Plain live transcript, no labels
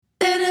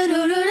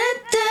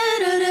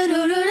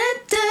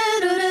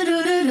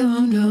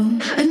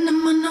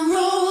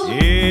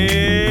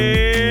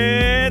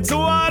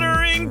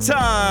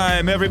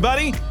time,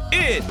 everybody.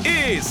 It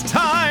is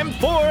time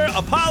for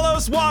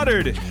Apollos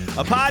Watered,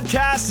 a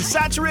podcast to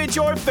saturate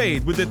your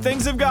faith with the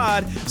things of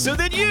God so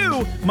that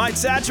you might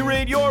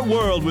saturate your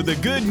world with the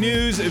good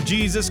news of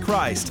Jesus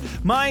Christ.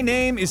 My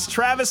name is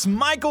Travis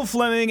Michael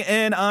Fleming,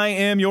 and I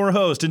am your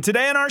host. And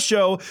today on our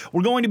show,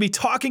 we're going to be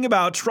talking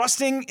about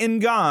trusting in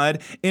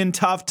God in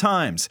tough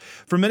times.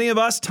 For many of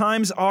us,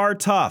 times are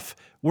tough.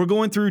 We're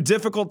going through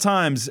difficult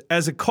times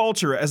as a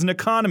culture, as an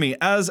economy,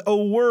 as a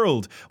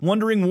world,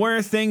 wondering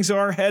where things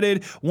are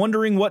headed,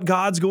 wondering what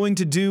God's going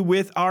to do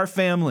with our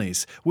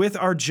families, with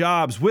our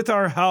jobs, with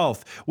our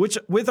health,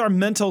 with our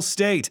mental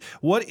state.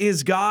 What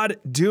is God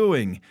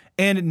doing?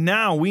 And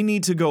now we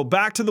need to go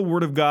back to the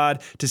Word of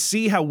God to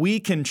see how we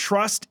can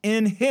trust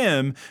in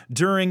Him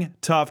during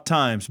tough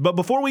times. But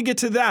before we get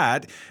to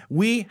that,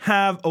 we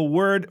have a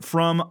word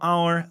from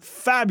our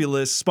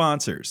fabulous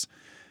sponsors.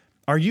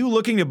 Are you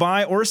looking to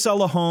buy or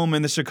sell a home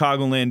in the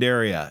Chicagoland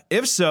area?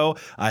 If so,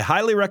 I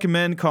highly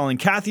recommend calling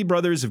Kathy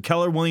Brothers of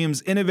Keller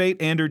Williams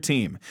Innovate and her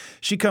team.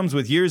 She comes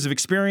with years of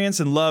experience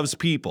and loves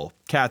people.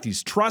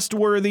 Kathy's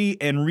trustworthy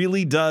and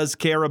really does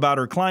care about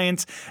her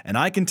clients, and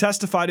I can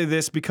testify to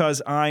this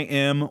because I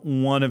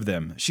am one of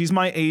them. She's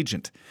my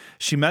agent.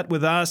 She met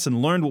with us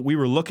and learned what we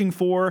were looking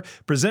for,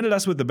 presented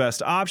us with the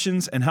best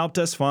options, and helped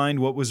us find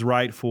what was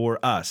right for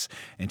us.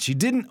 And she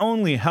didn't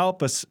only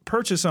help us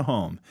purchase a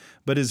home,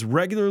 but is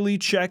regularly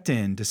checked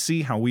in to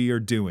see how we are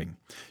doing.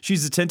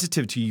 She's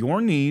attentive to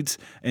your needs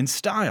and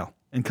style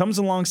and comes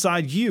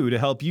alongside you to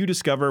help you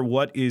discover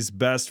what is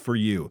best for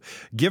you.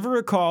 Give her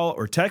a call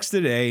or text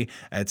today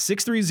at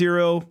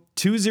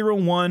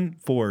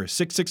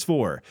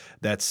 630-201-4664.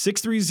 That's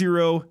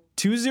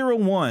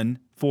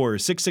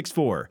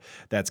 630-201-4664.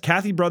 That's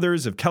Kathy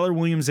Brothers of Keller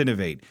Williams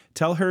Innovate.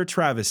 Tell her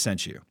Travis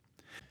sent you.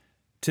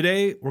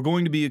 Today, we're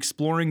going to be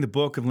exploring the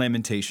book of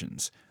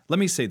Lamentations. Let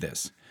me say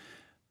this.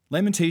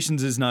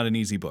 Lamentations is not an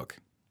easy book.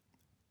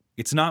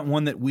 It's not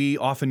one that we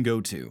often go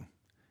to.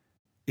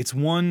 It's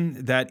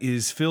one that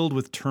is filled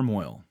with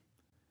turmoil,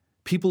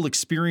 people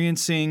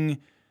experiencing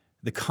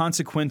the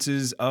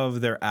consequences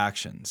of their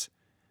actions.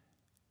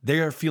 They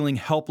are feeling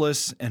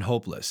helpless and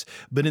hopeless,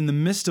 but in the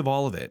midst of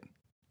all of it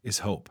is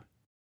hope.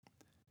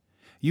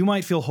 You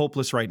might feel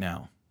hopeless right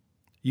now.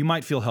 You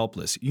might feel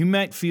helpless. You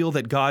might feel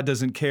that God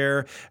doesn't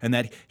care and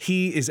that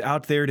He is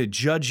out there to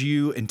judge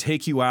you and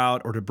take you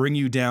out or to bring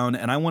you down,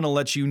 and I want to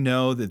let you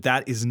know that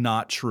that is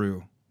not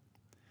true.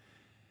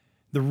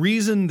 The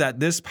reason that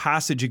this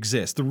passage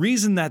exists, the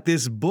reason that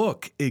this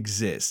book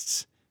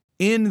exists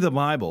in the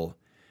Bible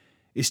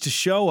is to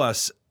show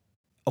us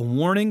a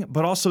warning,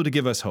 but also to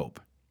give us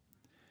hope.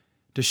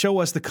 To show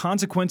us the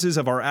consequences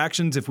of our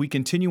actions if we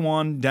continue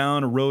on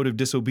down a road of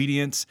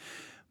disobedience.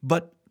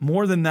 But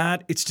more than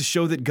that, it's to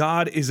show that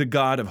God is a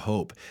God of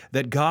hope,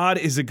 that God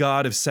is a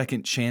God of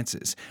second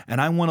chances. And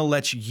I want to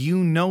let you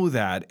know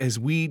that as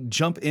we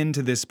jump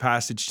into this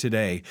passage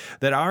today,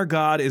 that our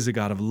God is a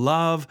God of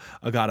love,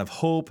 a God of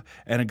hope,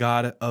 and a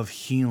God of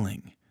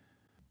healing.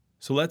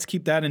 So let's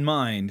keep that in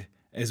mind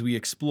as we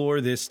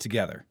explore this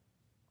together.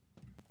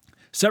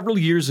 Several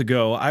years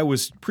ago, I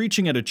was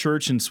preaching at a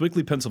church in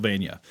Sewickley,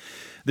 Pennsylvania.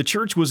 The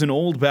church was an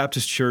old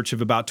Baptist church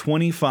of about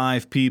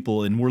 25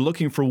 people, and we're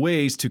looking for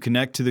ways to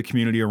connect to the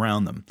community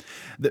around them.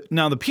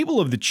 Now, the people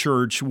of the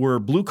church were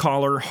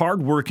blue-collar,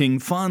 hardworking,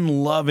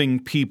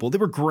 fun-loving people. They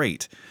were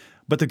great.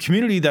 But the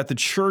community that the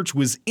church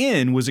was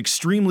in was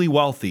extremely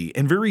wealthy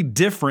and very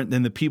different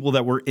than the people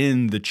that were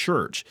in the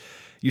church.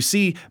 You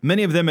see,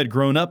 many of them had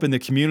grown up in the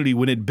community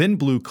when it had been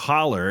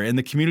blue-collar, and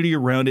the community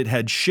around it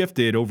had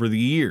shifted over the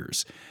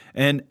years.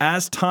 And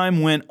as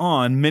time went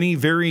on, many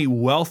very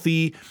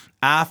wealthy,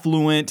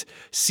 affluent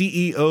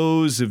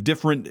CEOs of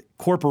different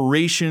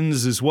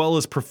corporations as well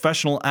as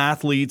professional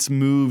athletes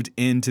moved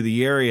into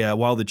the area,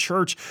 while the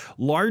church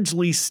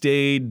largely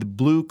stayed the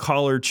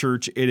blue-collar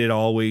church it had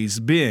always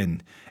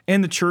been.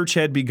 And the church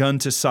had begun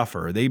to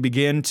suffer. They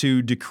began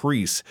to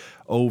decrease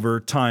over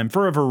time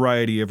for a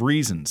variety of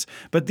reasons.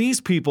 But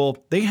these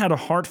people, they had a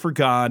heart for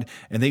God,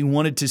 and they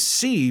wanted to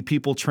see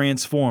people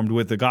transformed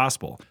with the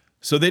gospel.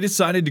 So they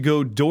decided to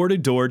go door to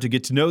door to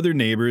get to know their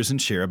neighbors and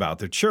share about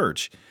their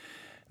church.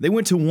 They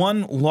went to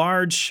one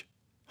large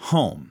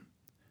home.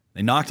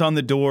 They knocked on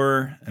the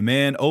door, a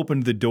man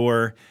opened the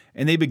door,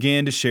 and they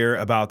began to share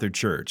about their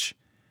church.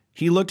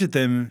 He looked at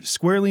them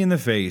squarely in the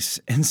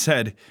face and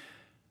said,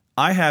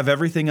 "I have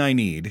everything I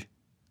need.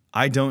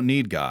 I don't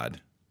need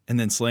God," and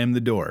then slammed the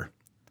door.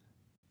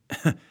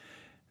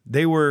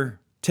 They were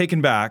taken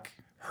back,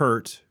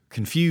 hurt,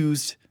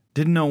 confused,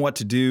 didn't know what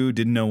to do,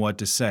 didn't know what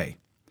to say.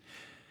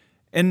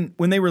 And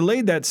when they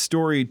relayed that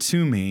story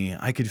to me,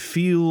 I could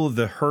feel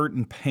the hurt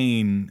and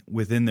pain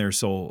within their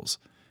souls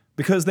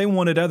because they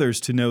wanted others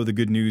to know the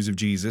good news of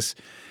Jesus.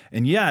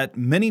 And yet,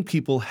 many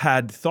people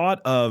had thought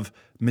of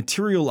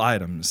material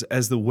items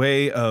as the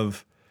way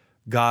of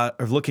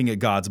looking at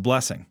God's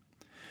blessing.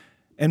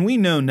 And we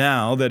know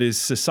now that as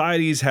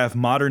societies have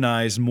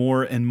modernized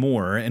more and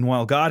more, and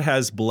while God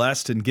has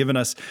blessed and given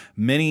us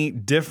many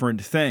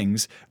different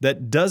things,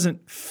 that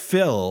doesn't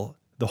fill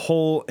the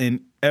hole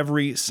in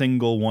every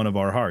single one of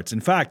our hearts.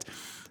 In fact,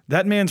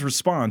 that man's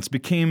response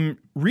became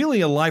really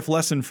a life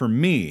lesson for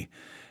me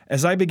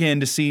as I began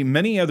to see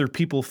many other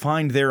people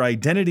find their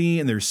identity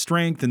and their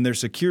strength and their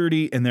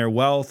security in their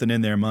wealth and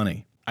in their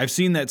money. I've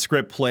seen that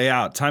script play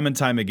out time and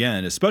time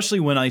again,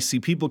 especially when I see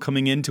people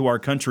coming into our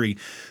country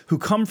who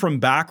come from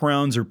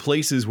backgrounds or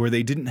places where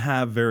they didn't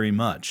have very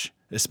much,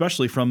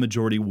 especially from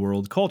majority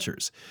world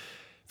cultures.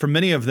 For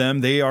many of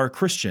them, they are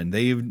Christian.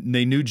 They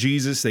knew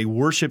Jesus. They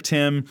worshiped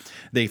him.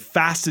 They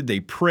fasted. They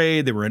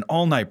prayed. They were in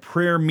all-night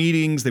prayer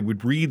meetings. They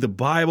would read the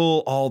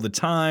Bible all the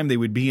time. They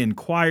would be in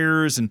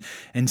choirs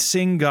and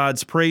sing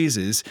God's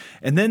praises.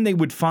 And then they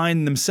would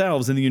find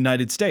themselves in the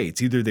United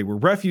States. Either they were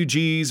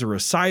refugees or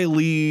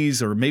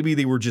asylees, or maybe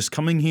they were just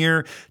coming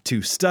here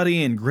to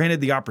study and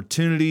granted the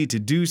opportunity to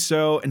do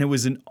so. And it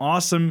was an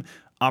awesome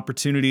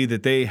opportunity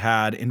that they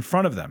had in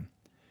front of them.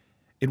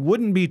 It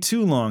wouldn't be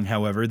too long,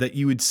 however, that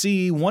you would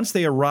see once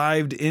they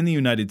arrived in the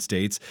United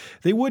States,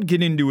 they would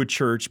get into a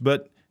church,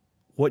 but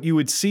what you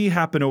would see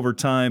happen over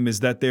time is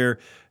that their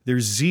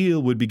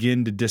zeal would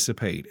begin to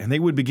dissipate, and they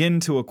would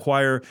begin to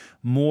acquire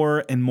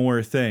more and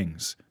more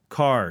things: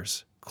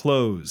 cars,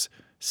 clothes,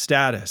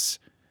 status.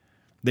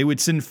 They would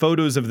send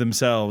photos of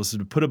themselves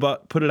to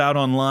put it out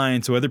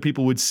online so other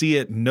people would see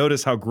it and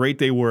notice how great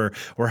they were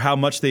or how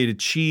much they'd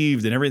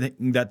achieved and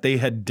everything that they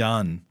had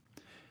done.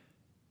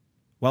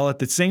 While at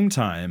the same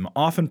time,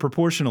 often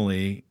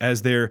proportionally,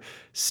 as their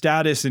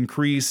status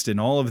increased and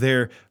all of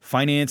their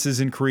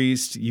finances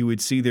increased, you would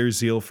see their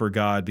zeal for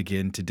God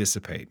begin to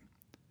dissipate.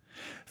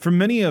 For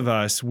many of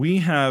us, we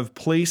have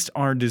placed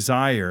our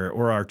desire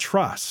or our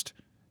trust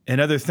in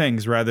other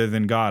things rather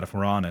than God, if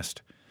we're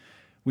honest.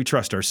 We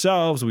trust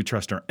ourselves, we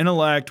trust our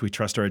intellect, we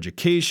trust our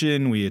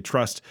education, we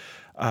trust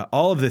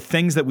all of the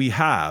things that we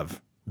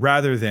have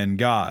rather than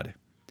God.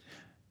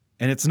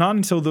 And it's not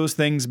until those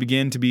things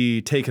begin to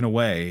be taken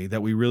away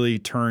that we really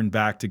turn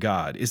back to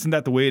God. Isn't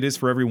that the way it is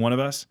for every one of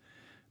us?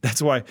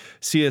 That's why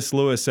C.S.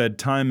 Lewis said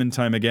time and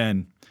time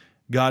again,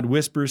 God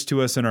whispers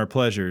to us in our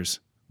pleasures,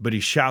 but he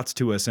shouts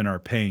to us in our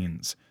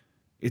pains.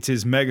 It's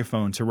his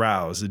megaphone to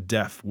rouse a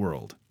deaf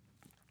world.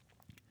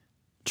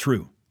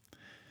 True.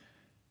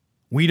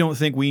 We don't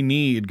think we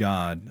need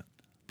God,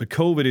 but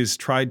COVID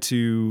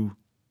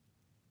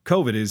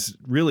has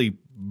really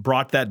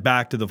brought that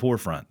back to the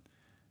forefront.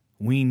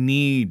 We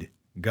need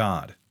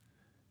God.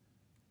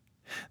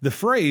 The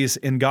phrase,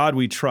 "in God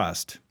we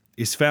trust,"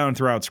 is found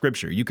throughout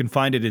Scripture. You can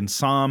find it in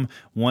Psalm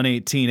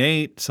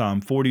 118:8,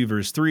 Psalm 40,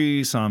 verse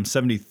 3, Psalm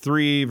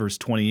 73, verse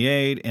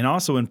 28, and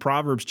also in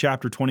Proverbs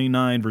chapter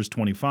 29, verse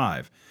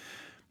 25.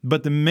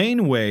 But the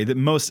main way that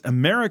most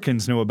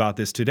Americans know about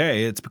this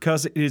today, it's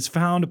because it is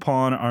found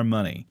upon our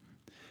money.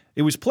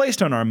 It was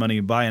placed on our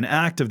money by an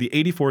act of the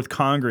 84th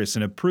Congress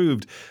and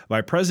approved by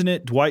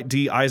President Dwight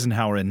D.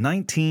 Eisenhower in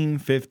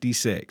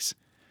 1956.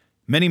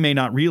 Many may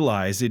not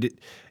realize it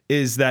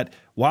is that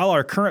while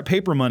our current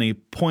paper money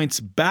points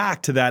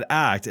back to that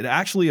act, it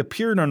actually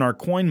appeared on our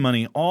coin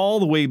money all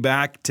the way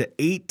back to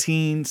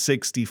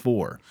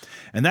 1864.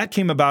 And that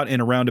came about in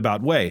a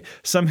roundabout way.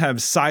 Some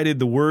have cited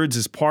the words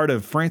as part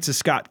of Francis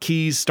Scott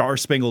Key's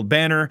Star-Spangled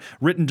Banner,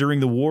 written during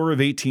the War of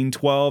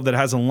 1812, that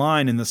has a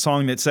line in the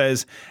song that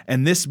says,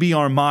 "And this be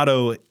our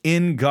motto,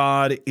 in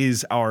God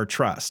is our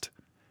trust."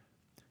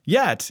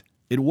 Yet,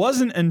 it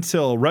wasn't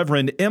until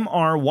Reverend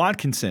M.R.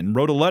 Watkinson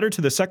wrote a letter to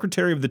the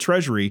Secretary of the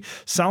Treasury,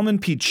 Salmon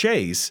P.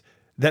 Chase,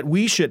 that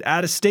we should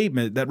add a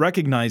statement that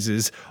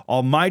recognizes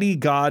Almighty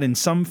God in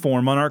some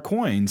form on our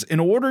coins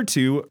in order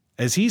to,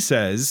 as he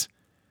says,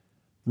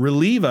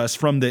 relieve us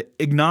from the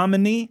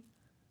ignominy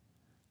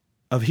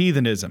of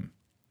heathenism.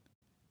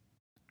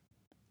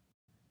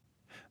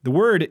 The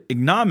word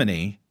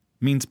ignominy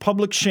means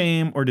public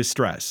shame or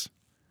distress.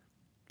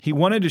 He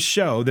wanted to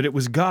show that it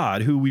was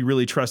God who we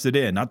really trusted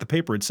in, not the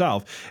paper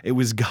itself. It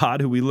was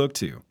God who we looked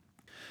to.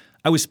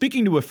 I was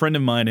speaking to a friend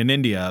of mine in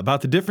India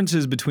about the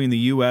differences between the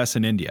U.S.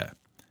 and India.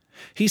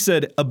 He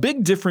said, a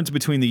big difference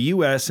between the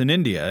U.S. and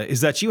India is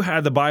that you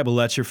had the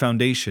Bible as your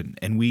foundation,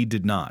 and we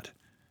did not.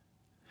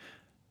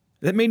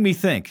 That made me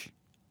think,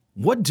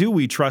 what do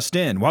we trust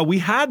in? While we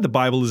had the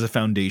Bible as a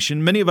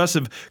foundation, many of us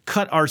have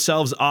cut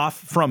ourselves off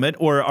from it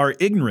or are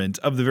ignorant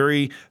of the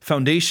very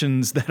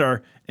foundations that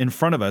are in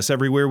front of us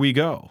everywhere we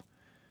go.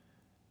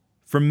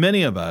 For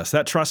many of us,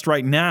 that trust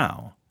right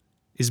now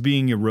is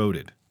being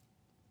eroded,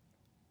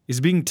 is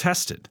being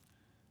tested.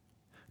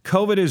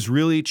 COVID has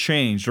really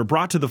changed or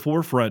brought to the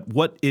forefront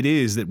what it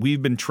is that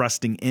we've been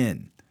trusting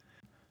in.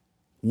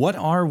 What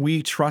are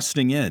we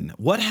trusting in?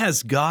 What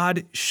has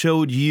God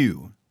showed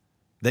you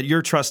that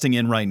you're trusting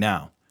in right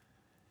now?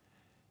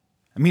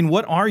 I mean,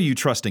 what are you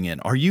trusting in?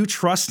 Are you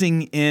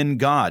trusting in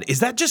God?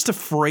 Is that just a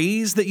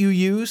phrase that you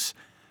use?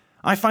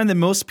 I find that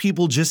most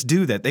people just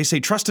do that. They say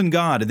trust in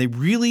God, and they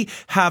really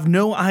have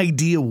no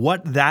idea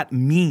what that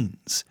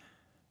means.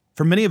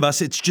 For many of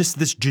us, it's just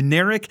this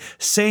generic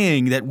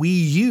saying that we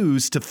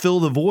use to fill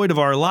the void of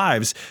our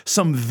lives,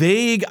 some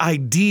vague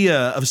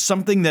idea of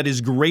something that is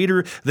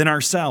greater than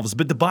ourselves.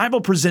 But the Bible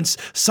presents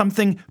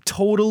something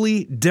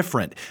totally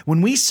different.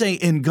 When we say,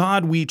 "In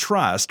God we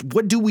trust,"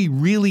 what do we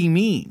really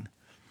mean?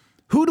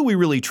 Who do we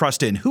really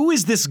trust in? Who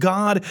is this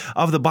God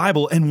of the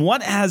Bible, and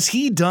what has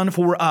He done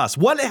for us?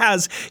 What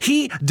has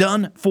He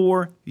done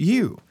for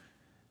you?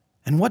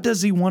 And what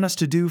does He want us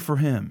to do for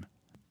Him?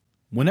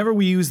 Whenever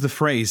we use the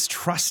phrase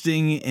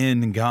trusting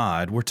in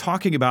God, we're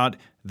talking about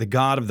the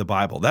God of the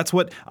Bible. That's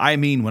what I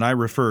mean when I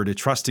refer to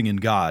trusting in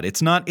God.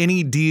 It's not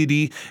any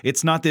deity.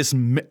 It's not this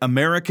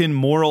American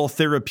moral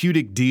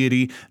therapeutic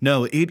deity.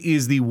 No, it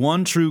is the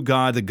one true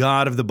God, the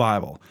God of the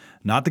Bible.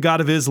 Not the God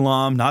of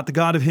Islam, not the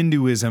God of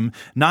Hinduism,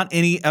 not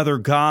any other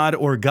god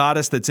or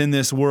goddess that's in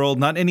this world,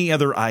 not any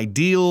other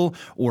ideal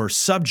or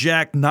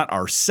subject, not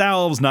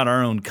ourselves, not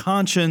our own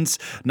conscience,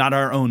 not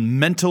our own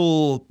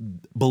mental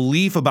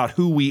belief about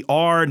who we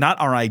are, not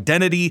our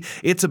identity.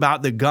 It's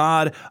about the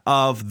God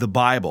of the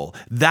Bible.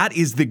 That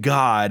is the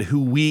God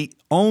who we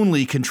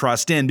only can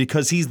trust in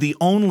because He's the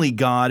only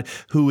God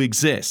who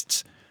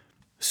exists.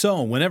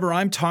 So whenever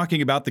I'm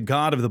talking about the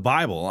God of the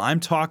Bible,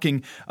 I'm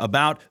talking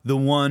about the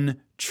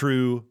one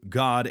true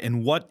God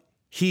and what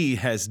He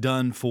has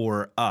done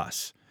for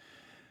us.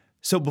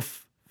 So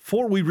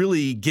before we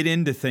really get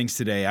into things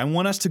today, I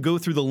want us to go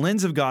through the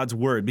lens of God's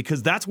Word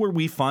because that's where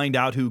we find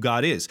out who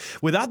God is.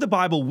 Without the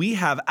Bible, we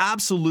have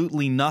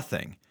absolutely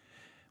nothing.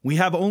 We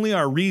have only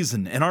our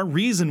reason, and our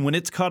reason, when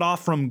it's cut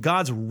off from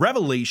God's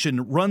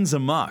revelation, runs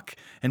amok,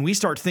 and we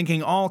start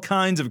thinking all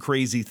kinds of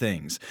crazy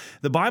things.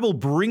 The Bible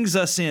brings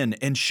us in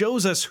and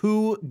shows us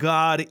who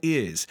God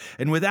is,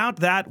 and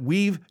without that,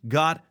 we've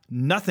got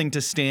nothing to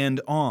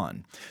stand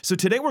on. So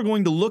today we're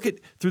going to look at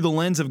through the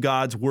lens of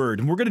God's Word,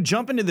 and we're going to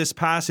jump into this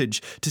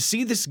passage to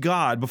see this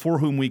God before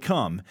whom we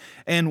come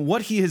and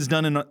what He has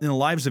done in the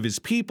lives of His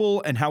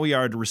people and how we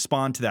are to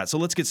respond to that. So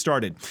let's get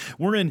started.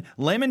 We're in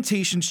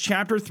Lamentations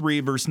chapter 3,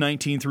 verse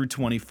 19 through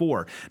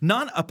 24.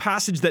 Not a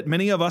passage that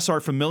many of us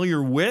are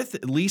familiar with,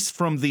 at least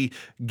from the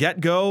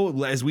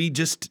get-go, as we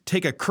just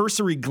take a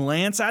cursory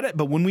glance at it,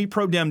 but when we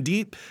probe down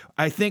deep,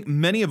 I think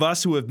many of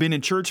us who have been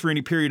in church for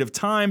any period of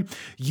time,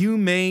 you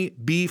may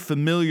be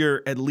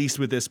familiar at least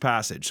with this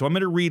passage. So I'm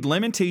going to read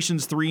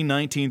Lamentations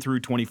 3:19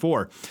 through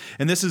 24.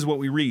 And this is what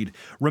we read.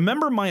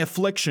 "Remember my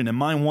affliction and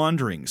my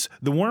wanderings,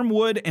 the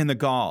wormwood and the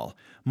gall.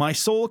 My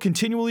soul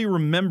continually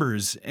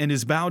remembers and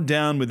is bowed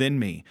down within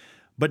me.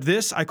 But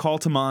this I call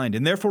to mind,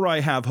 and therefore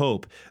I have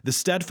hope. The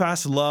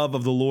steadfast love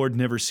of the Lord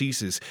never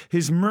ceases.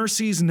 His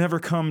mercies never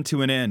come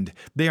to an end.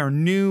 They are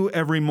new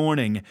every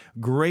morning.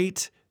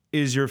 Great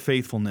is your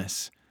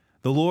faithfulness.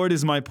 The Lord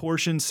is my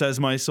portion, says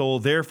my soul,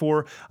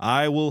 therefore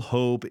I will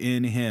hope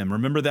in Him."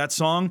 Remember that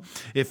song?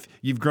 If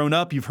you've grown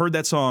up, you've heard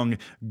that song.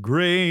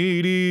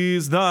 Great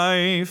is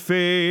thy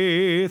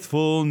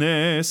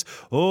faithfulness,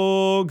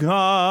 O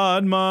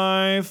God,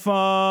 my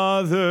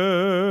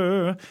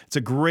Father. It's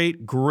a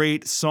great,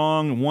 great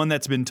song, one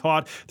that's been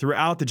taught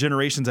throughout the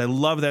generations. I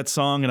love that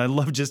song, and I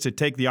love just to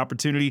take the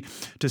opportunity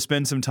to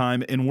spend some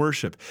time in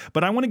worship.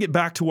 But I want to get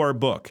back to our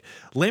book.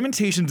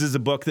 Lamentations is a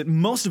book that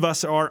most of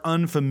us are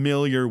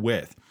unfamiliar with.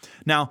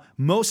 Now,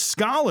 most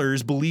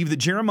scholars believe that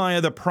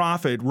Jeremiah the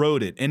prophet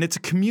wrote it, and it's a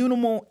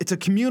communal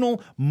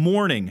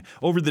mourning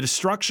over the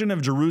destruction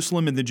of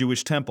Jerusalem and the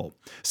Jewish temple.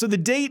 So the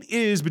date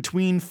is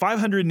between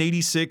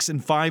 586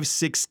 and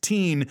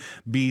 516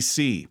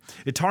 BC.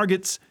 It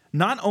targets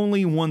not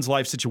only one's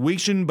life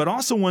situation, but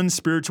also one's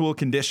spiritual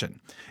condition.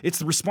 It's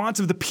the response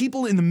of the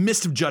people in the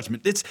midst of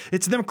judgment.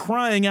 It's them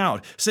crying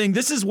out, saying,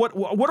 "This is what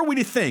are we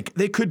to think?"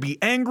 They could be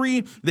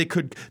angry. They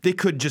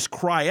could just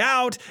cry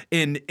out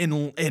in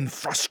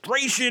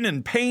frustration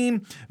and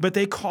pain, but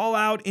they call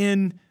out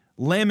in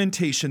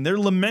lamentation. They're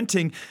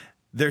lamenting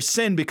their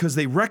sin because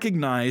they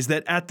recognize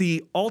that at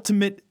the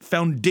ultimate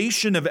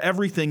foundation of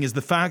everything is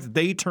the fact that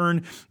they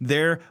turn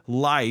their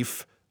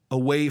life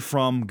away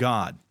from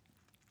God.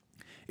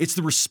 It's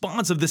the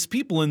response of this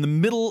people in the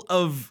middle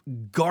of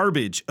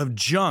garbage, of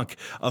junk,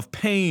 of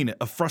pain,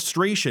 of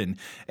frustration.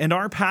 And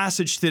our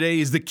passage today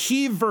is the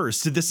key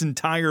verse to this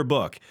entire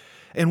book.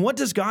 And what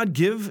does God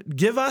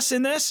give us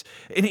in this?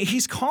 And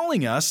He's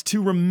calling us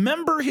to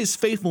remember His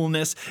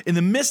faithfulness in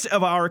the midst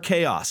of our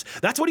chaos.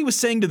 That's what He was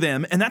saying to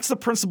them, and that's the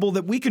principle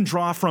that we can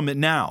draw from it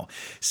now.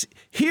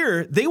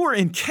 Here, they were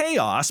in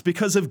chaos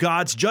because of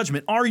God's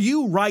judgment. Are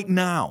you right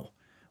now?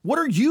 What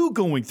are you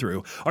going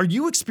through? Are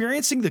you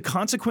experiencing the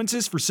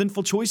consequences for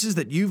sinful choices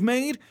that you've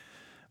made?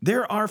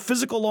 There are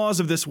physical laws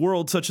of this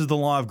world, such as the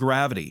law of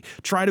gravity.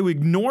 Try to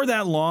ignore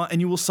that law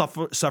and you will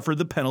suffer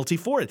the penalty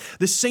for it.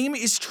 The same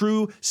is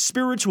true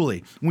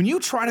spiritually. When you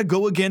try to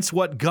go against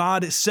what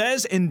God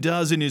says and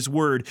does in His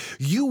Word,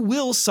 you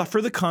will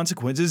suffer the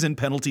consequences and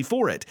penalty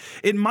for it.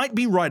 It might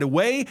be right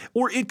away,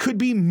 or it could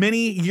be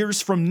many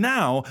years from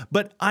now,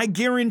 but I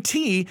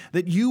guarantee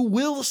that you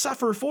will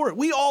suffer for it.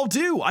 We all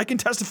do. I can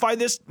testify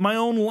this my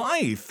own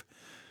life.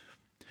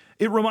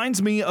 It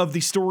reminds me of the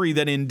story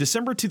that in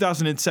December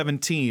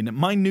 2017,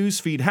 my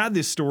newsfeed had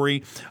this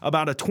story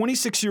about a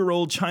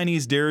 26-year-old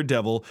Chinese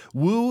daredevil,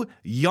 Wu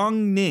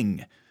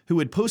Yongning, who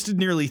had posted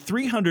nearly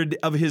 300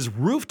 of his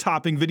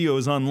roof-topping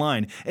videos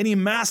online, and he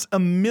amassed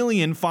 1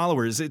 million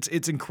followers.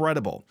 It's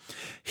incredible.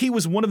 He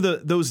was one of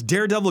those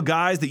daredevil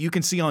guys that you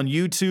can see on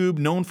YouTube,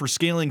 known for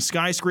scaling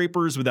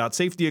skyscrapers without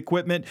safety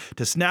equipment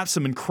to snap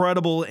some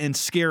incredible and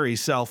scary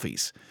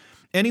selfies.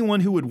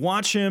 Anyone who would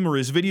watch him or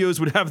his videos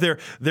would have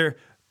their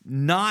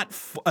knot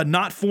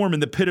form in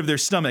the pit of their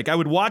stomach. I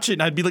would watch it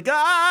and I'd be like,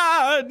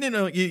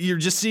 you're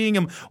just seeing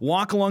him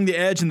walk along the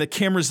edge and the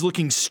camera's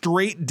looking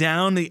straight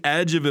down the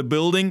edge of a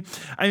building.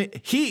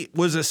 He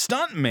was a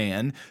stunt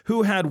man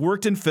who had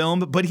worked in film,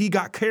 but he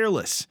got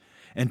careless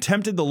and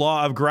tempted the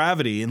law of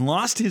gravity and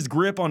lost his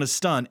grip on a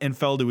stunt and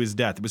fell to his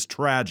death. It was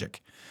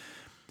tragic.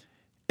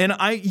 And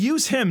I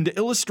use him to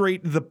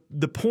illustrate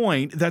the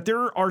point that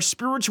there are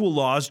spiritual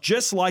laws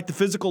just like the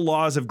physical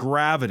laws of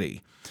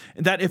gravity.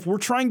 That if we're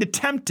trying to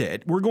tempt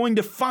it, we're going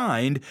to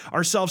find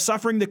ourselves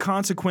suffering the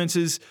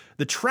consequences,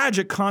 the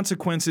tragic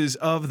consequences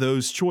of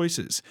those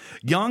choices.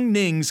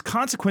 Yongning's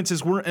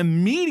consequences were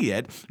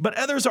immediate, but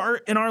others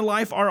in our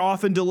life are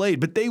often delayed,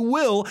 but they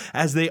will,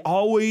 as they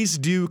always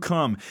do,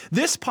 come.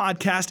 This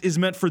podcast is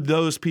meant for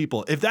those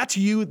people. If that's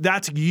you,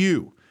 that's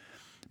you.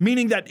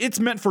 Meaning that it's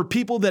meant for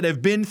people that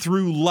have been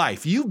through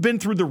life. You've been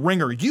through the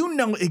ringer. You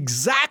know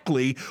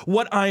exactly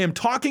what I am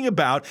talking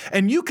about,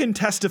 and you can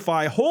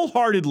testify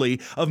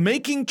wholeheartedly of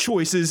making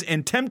choices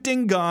and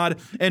tempting God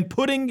and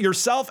putting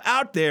yourself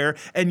out there,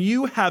 and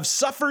you have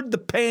suffered the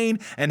pain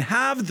and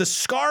have the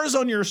scars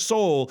on your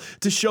soul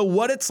to show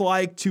what it's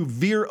like to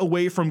veer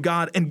away from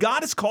God, and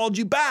God has called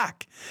you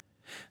back.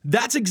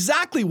 That's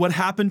exactly what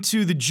happened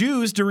to the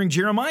Jews during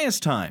Jeremiah's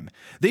time.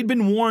 They'd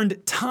been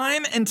warned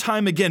time and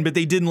time again, but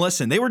they didn't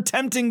listen. They were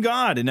tempting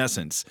God, in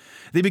essence.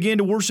 They began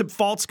to worship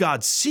false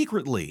gods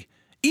secretly.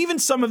 Even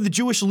some of the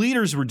Jewish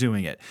leaders were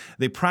doing it.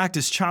 They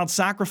practiced child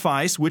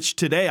sacrifice, which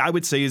today I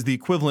would say is the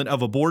equivalent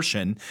of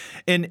abortion.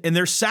 And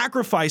they're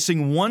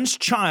sacrificing one's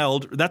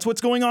child, that's what's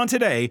going on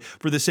today,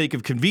 for the sake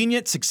of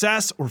convenience,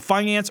 success, or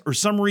finance, or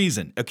some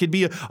reason. It could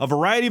be a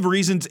variety of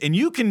reasons, and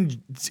you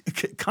can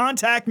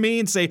contact me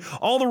and say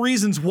all the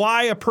reasons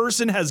why a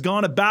person has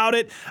gone about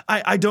it.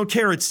 I don't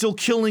care. It's still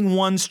killing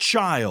one's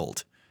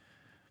child.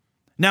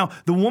 Now,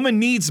 the woman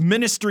needs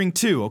ministering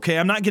too, okay?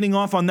 I'm not getting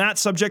off on that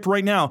subject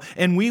right now.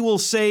 And we will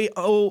say,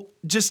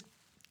 just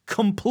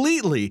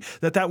completely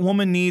that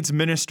woman needs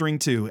ministering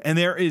too. And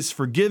there is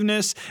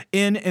forgiveness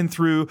in and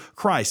through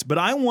Christ. But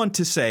I want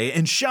to say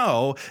and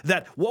show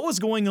that what was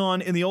going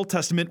on in the Old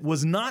Testament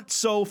was not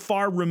so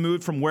far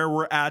removed from where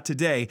we're at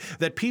today,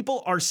 that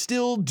people are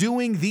still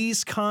doing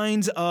these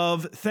kinds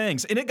of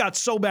things. And it got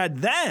so bad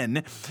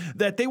then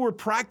that they were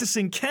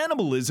practicing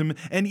cannibalism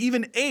and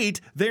even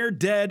ate their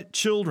dead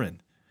children.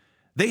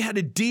 They had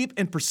a deep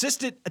and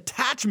persistent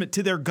attachment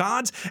to their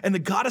gods and the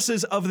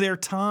goddesses of their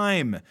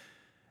time.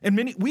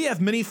 And we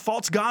have many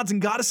false gods and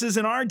goddesses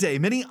in our day,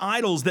 many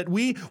idols that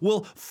we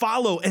will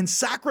follow and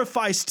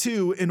sacrifice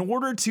to in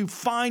order to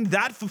find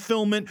that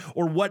fulfillment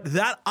or what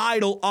that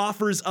idol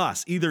offers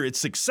us. Either it's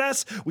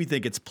success, we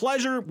think it's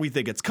pleasure, we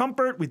think it's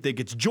comfort, we think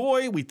it's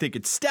joy, we think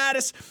it's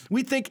status,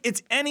 we think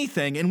it's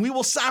anything, and we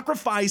will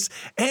sacrifice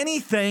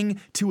anything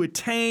to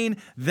attain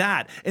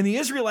that. And the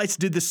Israelites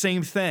did the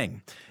same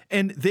thing.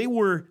 And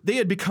they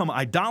had become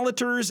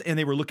idolaters, and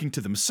they were looking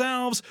to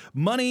themselves,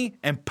 money,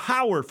 and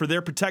power for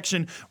their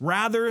protection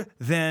rather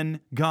than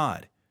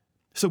God.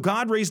 So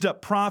God raised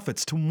up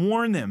prophets to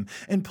warn them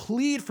and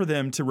plead for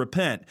them to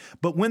repent.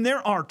 But when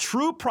there are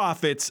true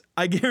prophets,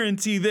 I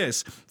guarantee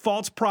this,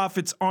 false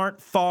prophets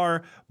aren't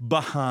far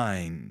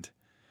behind.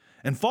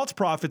 And false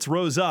prophets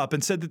rose up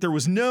and said that there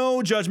was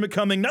no judgment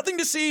coming, nothing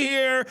to see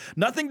here,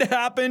 nothing to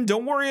happen,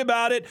 don't worry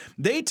about it.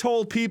 They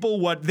told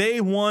people what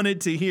they wanted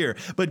to hear.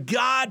 But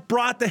God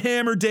brought the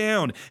hammer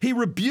down. He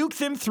rebuked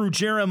them through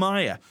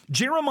Jeremiah.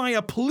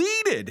 Jeremiah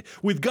pleaded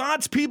with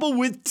God's people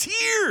with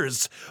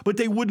tears, but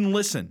they wouldn't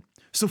listen.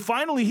 So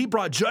finally, he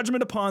brought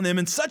judgment upon them,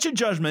 and such a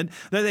judgment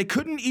that they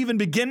couldn't even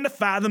begin to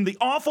fathom the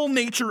awful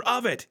nature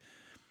of it.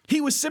 He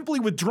was simply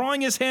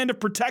withdrawing his hand of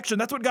protection.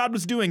 That's what God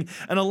was doing,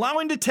 and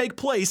allowing to take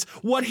place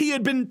what he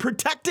had been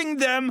protecting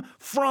them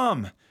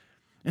from.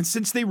 And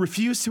since they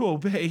refused to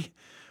obey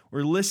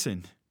or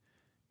listen,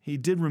 he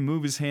did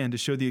remove his hand to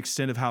show the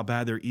extent of how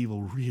bad their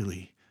evil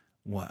really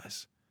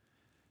was.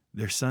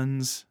 Their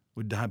sons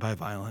would die by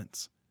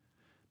violence.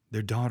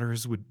 Their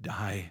daughters would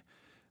die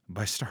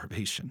by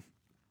starvation.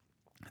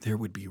 There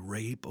would be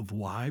rape of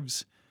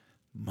wives,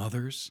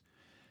 mothers,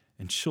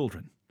 and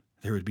children.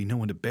 There would be no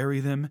one to bury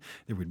them.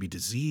 There would be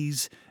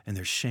disease, and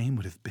their shame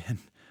would have been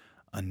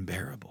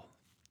unbearable.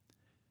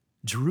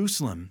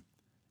 Jerusalem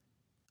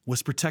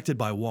was protected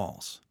by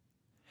walls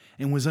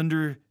and was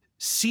under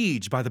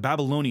siege by the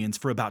Babylonians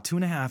for about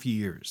 2.5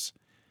 years.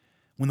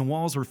 When the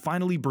walls were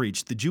finally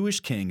breached, the Jewish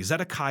king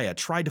Zedekiah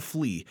tried to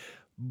flee,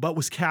 but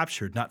was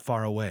captured not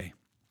far away.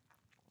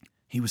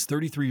 He was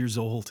 33 years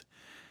old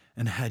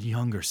and had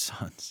younger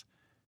sons.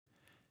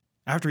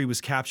 After he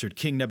was captured,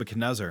 King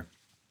Nebuchadnezzar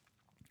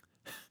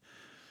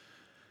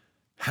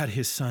had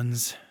his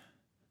sons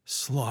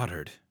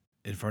slaughtered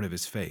in front of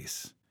his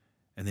face,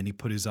 and then he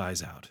put his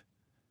eyes out,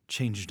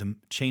 chained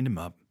him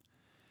up,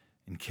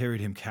 and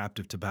carried him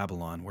captive to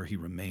Babylon, where he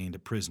remained a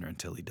prisoner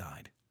until he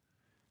died.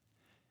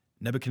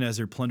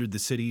 Nebuchadnezzar plundered the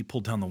city,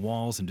 pulled down the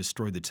walls, and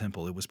destroyed the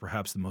temple. It was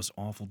perhaps the most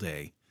awful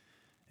day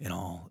in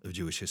all of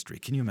Jewish history.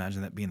 Can you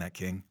imagine that, being that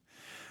king?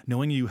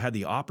 Knowing you had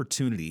the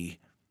opportunity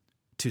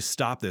to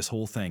stop this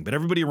whole thing, but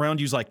everybody around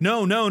you's like,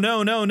 no, no,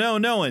 no, no, no,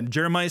 no. And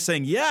Jeremiah's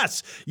saying,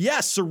 yes,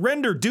 yes,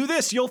 surrender, do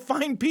this, you'll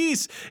find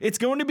peace. It's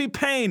going to be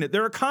pain.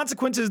 There are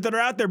consequences that are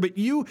out there, but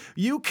you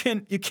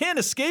can't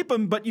escape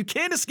them, but you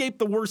can't escape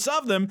the worst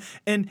of them.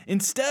 And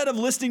instead of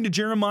listening to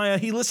Jeremiah,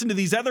 he listened to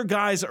these other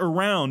guys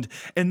around.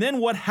 And then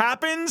what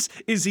happens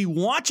is he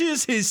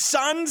watches his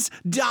sons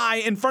die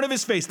in front of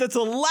his face. That's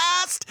the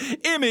last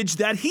image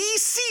that he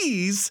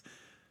sees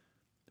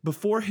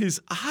before his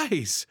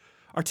eyes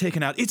are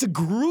taken out. It's a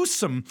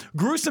gruesome,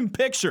 gruesome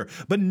picture,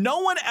 but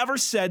no one ever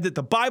said that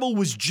the Bible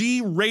was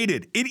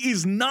G-rated. It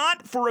is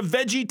not for a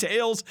Veggie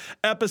Tales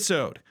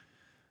episode.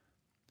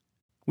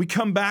 We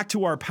come back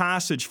to our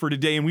passage for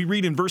today and we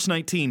read in verse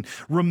 19,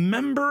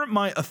 remember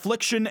my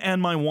affliction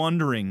and my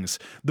wanderings,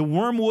 the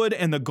wormwood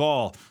and the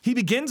gall. He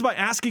begins by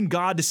asking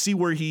God to see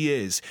where he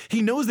is.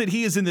 He knows that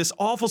he is in this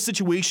awful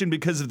situation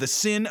because of the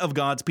sin of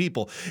God's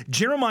people.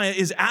 Jeremiah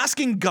is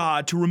asking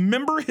God to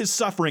remember his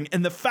suffering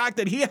and the fact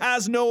that he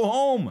has no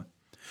home.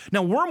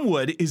 Now,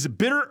 wormwood is a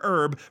bitter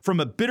herb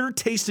from a bitter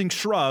tasting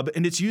shrub,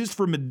 and it's used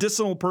for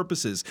medicinal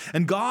purposes.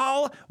 And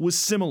gall was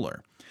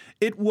similar.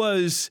 It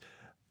was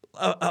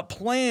a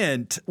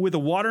plant with a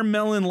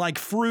watermelon-like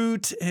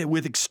fruit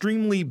with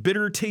extremely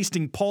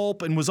bitter-tasting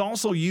pulp, and was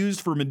also used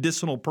for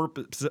medicinal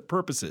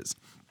purposes.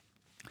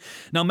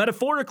 Now,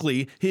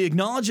 metaphorically, he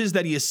acknowledges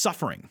that he is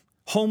suffering,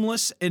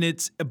 homeless, and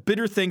it's a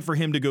bitter thing for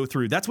him to go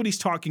through. That's what he's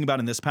talking about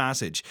in this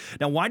passage.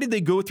 Now, why did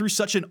they go through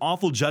such an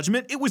awful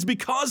judgment? It was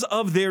because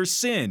of their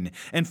sin.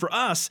 And for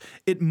us,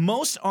 it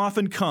most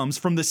often comes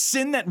from the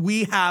sin that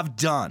we have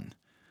done.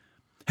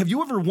 Have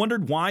you ever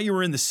wondered why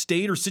you're in the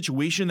state or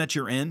situation that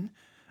you're in?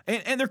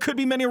 And there could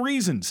be many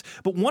reasons,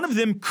 but one of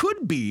them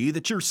could be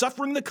that you're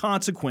suffering the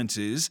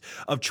consequences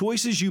of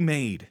choices you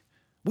made.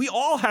 We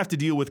all have to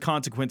deal with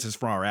consequences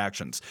for our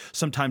actions.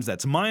 Sometimes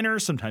that's minor,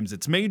 sometimes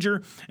it's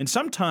major, and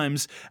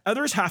sometimes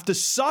others have to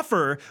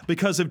suffer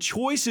because of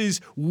choices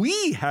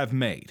we have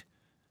made.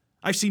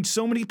 I've seen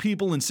so many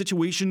people in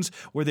situations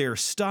where they are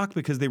stuck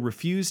because they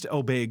refuse to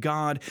obey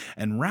God,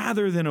 and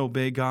rather than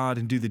obey God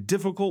and do the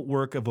difficult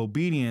work of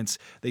obedience,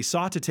 they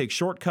sought to take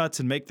shortcuts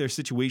and made their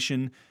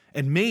situation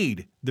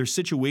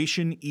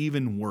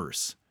even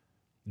worse.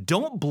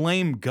 Don't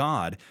blame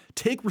God.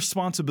 Take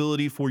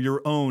responsibility for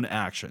your own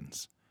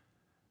actions.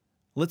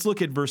 Let's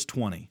look at verse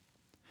 20.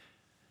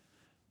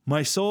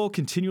 My soul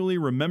continually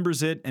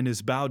remembers it and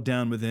is bowed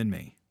down within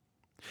me.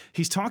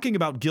 He's talking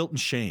about guilt and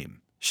shame.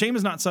 Shame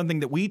is not something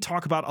that we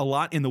talk about a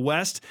lot in the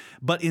West,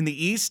 but in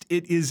the East,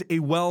 it is a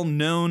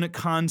well-known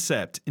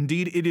concept.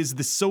 Indeed, it is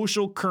the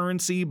social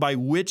currency by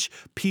which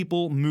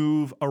people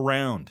move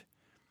around.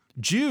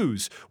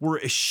 Jews were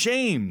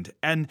ashamed,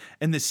 and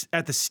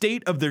at the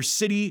state of their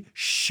city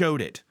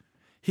showed it.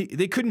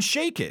 They couldn't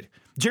shake it.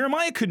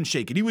 Jeremiah couldn't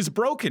shake it. He was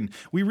broken.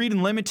 We read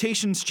in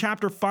Lamentations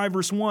chapter 5,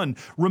 verse 1,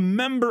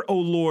 remember, O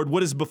Lord,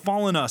 what has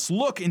befallen us.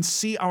 Look and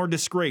see our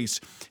disgrace.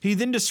 He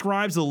then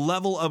describes the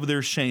level of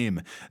their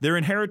shame. Their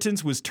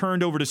inheritance was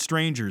turned over to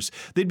strangers.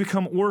 They'd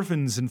become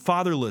orphans and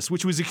fatherless,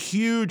 which was a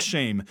huge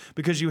shame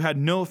because you had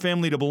no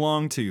family to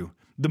belong to.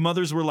 The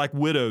mothers were like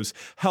widows,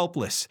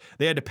 helpless.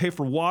 They had to pay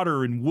for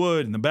water and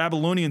wood, and the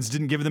Babylonians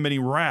didn't give them any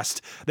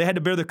rest. They had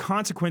to bear the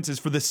consequences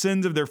for the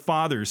sins of their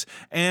fathers,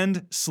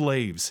 and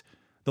slaves.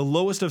 The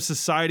lowest of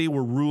society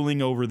were ruling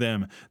over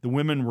them. The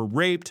women were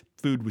raped,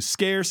 food was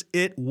scarce,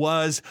 it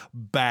was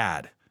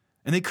bad.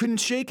 And they couldn't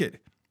shake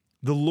it.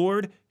 The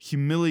Lord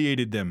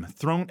humiliated them,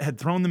 had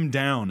thrown them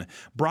down,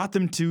 brought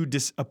them to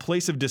a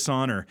place of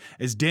dishonor,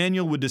 as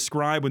Daniel would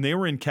describe when they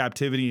were in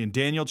captivity in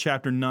Daniel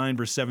chapter 9,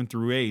 verse 7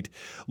 through 8.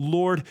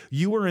 Lord,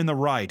 you are in the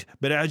right,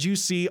 but as you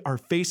see, our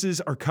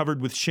faces are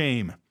covered with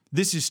shame.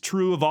 This is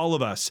true of all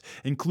of us,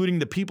 including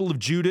the people of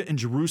Judah and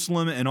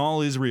Jerusalem and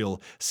all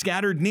Israel,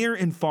 scattered near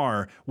and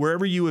far,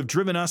 wherever you have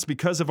driven us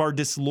because of our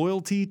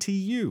disloyalty to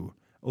you.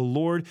 O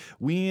Lord,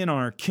 we and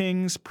our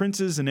kings,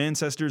 princes, and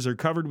ancestors are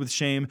covered with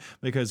shame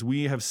because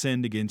we have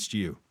sinned against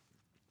you.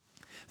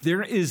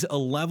 There is a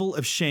level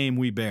of shame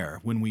we bear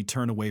when we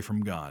turn away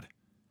from God.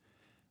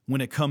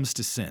 When it comes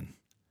to sin,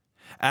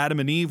 Adam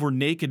and Eve were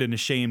naked and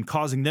ashamed,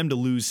 causing them to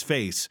lose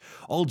face.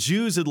 All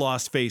Jews had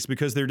lost face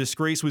because their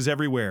disgrace was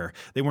everywhere.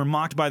 They were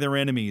mocked by their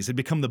enemies, had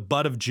become the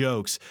butt of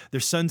jokes. Their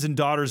sons and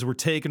daughters were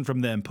taken from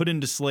them, put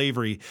into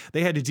slavery.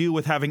 They had to deal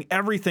with having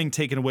everything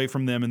taken away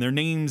from them and their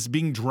names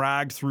being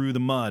dragged through the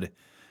mud.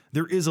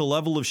 There is a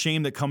level of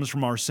shame that comes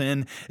from our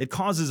sin. It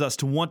causes us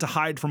to want to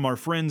hide from our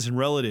friends and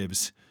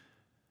relatives.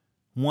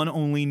 One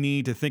only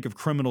need to think of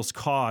criminals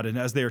caught, and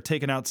as they are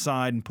taken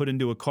outside and put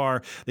into a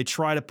car, they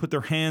try to put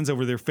their hands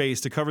over their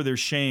face to cover their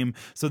shame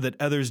so that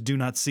others do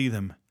not see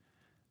them.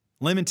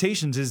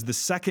 Lamentations is the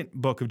second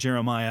book of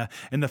Jeremiah,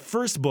 and the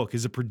first book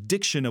is a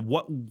prediction of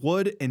what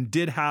would and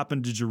did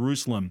happen to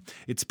Jerusalem,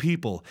 its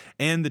people,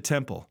 and the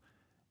temple.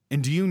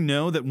 And do you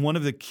know that one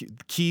of the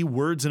key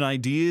words and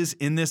ideas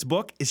in this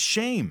book is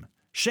shame?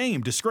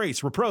 Shame,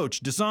 disgrace,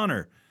 reproach,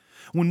 dishonor.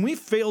 When we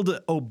fail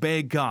to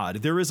obey God,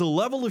 there is a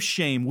level of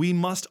shame we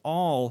must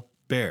all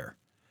bear.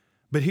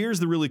 But here's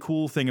the really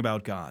cool thing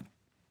about God.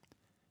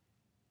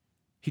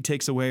 He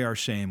takes away our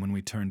shame when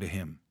we turn to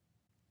Him.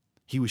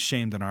 He was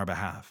shamed on our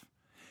behalf.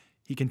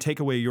 He can take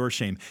away your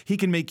shame. He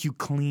can make you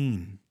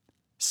clean,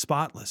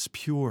 spotless,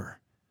 pure.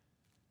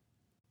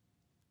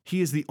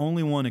 He is the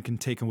only one who can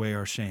take away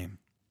our shame.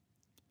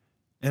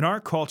 In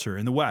our culture,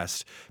 in the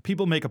West,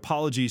 people make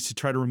apologies to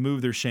try to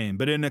remove their shame.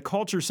 But in a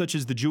culture such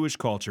as the Jewish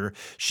culture,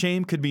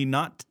 shame could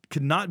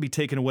not be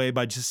taken away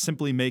by just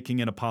simply making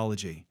an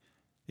apology.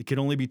 It could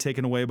only be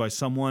taken away by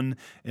someone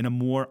in a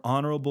more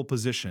honorable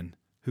position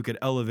who could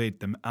elevate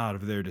them out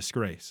of their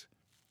disgrace.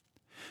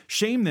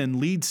 Shame then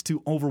leads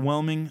to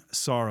overwhelming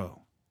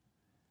sorrow.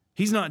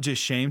 He's not just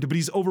shamed, but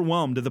he's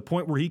overwhelmed to the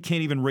point where he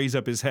can't even raise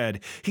up his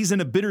head. He's in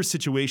a bitter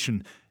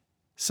situation.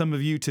 Some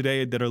of you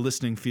today that are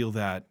listening feel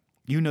that.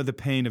 You know the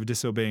pain of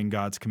disobeying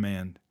God's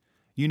command.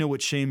 You know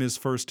what shame is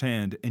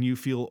firsthand, and you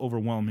feel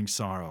overwhelming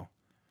sorrow.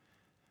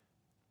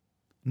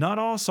 Not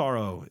all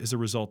sorrow is a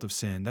result of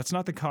sin. That's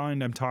not the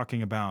kind I'm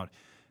talking about.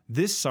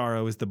 This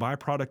sorrow is the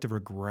byproduct of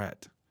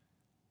regret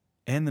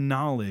and the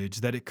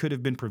knowledge that it could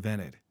have been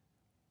prevented.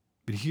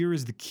 But here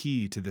is the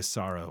key to this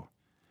sorrow.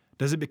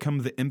 Does it become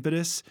the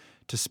impetus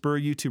to spur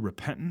you to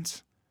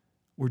repentance?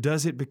 Or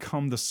does it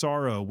become the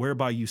sorrow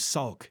whereby you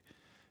sulk,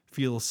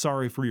 feel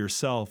sorry for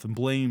yourself, and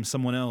blame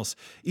someone else,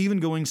 even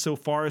going so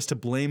far as to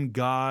blame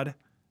God?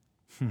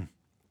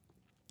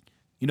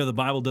 You know, the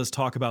Bible does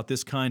talk about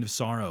this kind of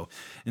sorrow.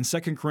 In 2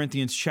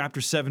 Corinthians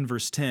chapter 7,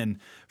 verse 10,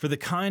 for the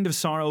kind of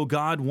sorrow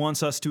God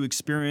wants us to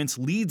experience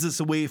leads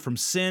us away from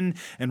sin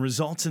and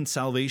results in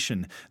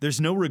salvation. There's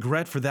no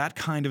regret for that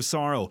kind of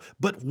sorrow,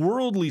 but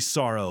worldly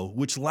sorrow,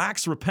 which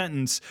lacks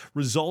repentance,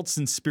 results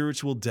in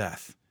spiritual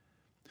death.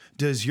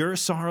 Does your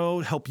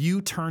sorrow help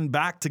you turn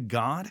back to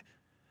God?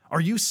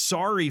 Are you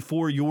sorry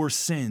for your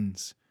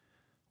sins?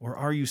 Or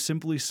are you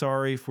simply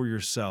sorry for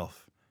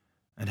yourself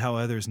and how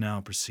others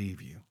now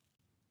perceive you?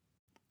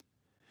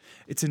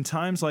 It's in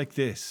times like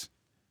this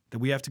that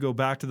we have to go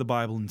back to the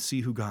Bible and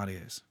see who God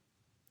is.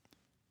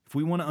 If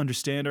we want to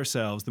understand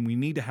ourselves, then we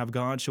need to have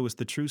God show us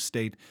the true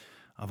state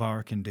of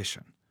our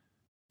condition.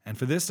 And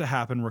for this to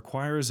happen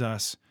requires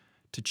us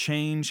to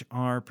change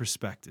our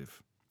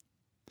perspective.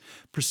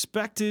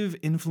 Perspective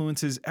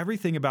influences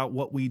everything about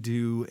what we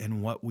do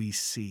and what we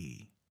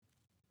see.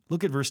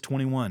 Look at verse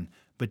 21.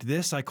 But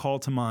this I call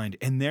to mind,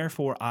 and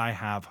therefore I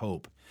have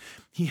hope.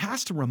 He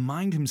has to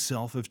remind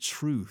himself of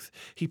truth.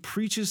 He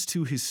preaches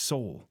to his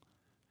soul.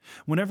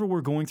 Whenever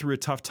we're going through a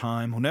tough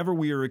time, whenever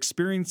we are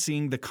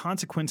experiencing the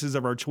consequences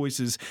of our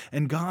choices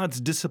and God's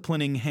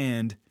disciplining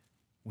hand,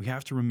 we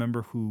have to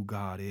remember who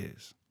God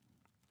is.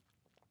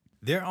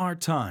 There are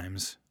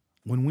times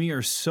when we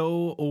are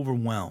so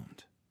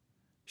overwhelmed,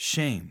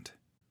 shamed,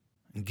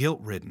 and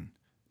guilt-ridden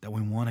that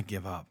we want to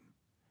give up.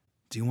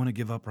 Do you want to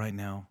give up right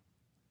now?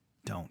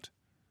 Don't.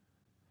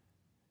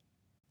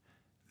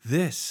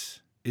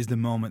 This is the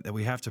moment that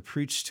we have to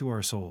preach to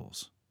our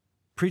souls,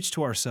 preach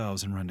to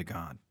ourselves, and run to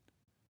God.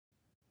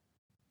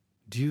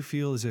 Do you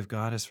feel as if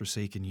God has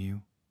forsaken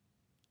you?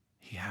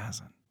 He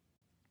hasn't.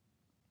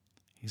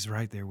 He's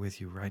right there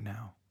with you right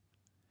now.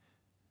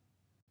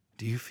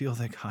 Do you feel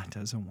that God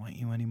doesn't want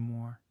you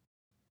anymore?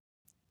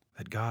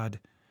 That God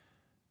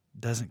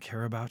doesn't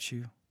care about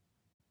you?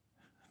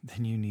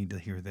 Then you need to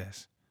hear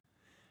this.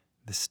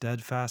 The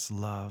steadfast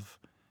love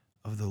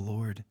of the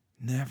Lord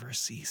never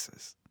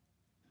ceases.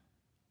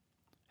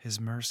 His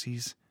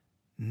mercies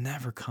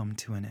never come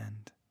to an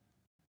end.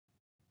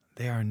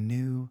 They are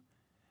new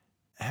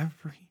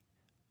every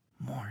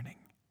morning.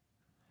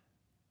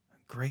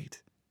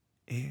 Great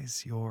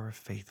is your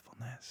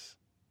faithfulness.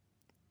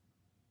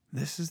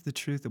 This is the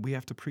truth that we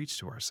have to preach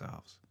to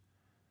ourselves.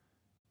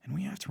 And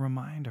we have to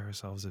remind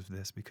ourselves of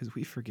this because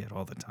we forget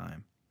all the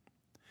time.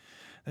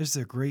 There's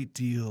a great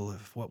deal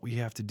of what we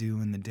have to do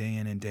in the day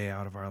in and day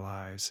out of our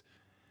lives.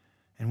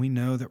 And we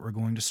know that we're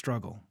going to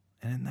struggle,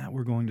 and in that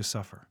we're going to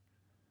suffer.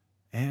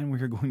 And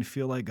we're going to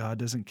feel like God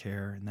doesn't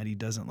care and that He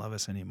doesn't love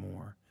us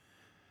anymore.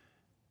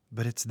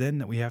 But it's then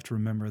that we have to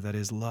remember that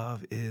His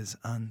love is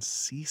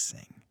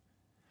unceasing.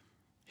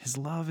 His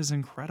love is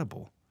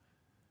incredible,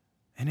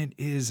 and it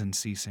is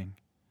unceasing.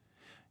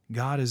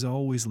 God is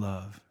always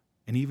love,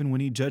 and even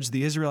when He judged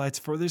the Israelites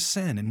for their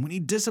sin, and when He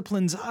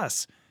disciplines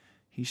us,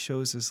 He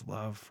shows His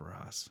love for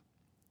us.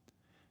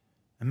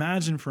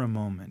 Imagine for a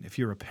moment, if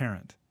you're a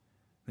parent,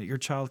 that your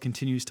child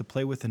continues to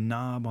play with the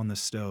knob on the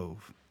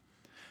stove,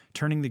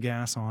 turning the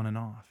gas on and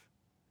off.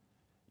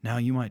 Now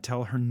you might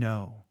tell her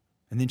no,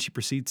 and then she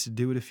proceeds to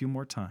do it a few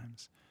more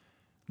times,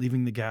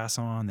 leaving the gas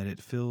on that it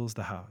fills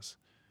the house,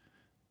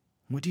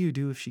 What do you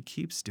do if she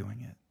keeps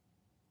doing it?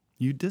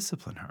 You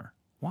discipline her.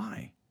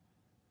 Why?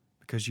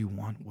 Because you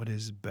want what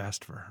is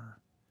best for her.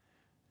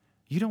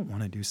 You don't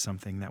want to do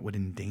something that would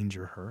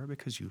endanger her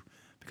because you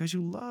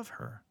love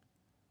her.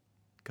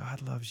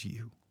 God loves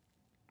you.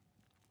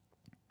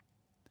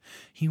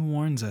 He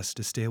warns us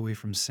to stay away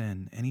from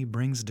sin, and he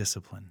brings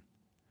discipline,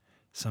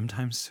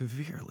 sometimes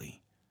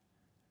severely,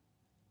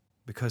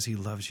 because he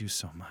loves you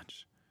so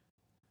much.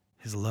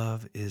 His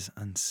love is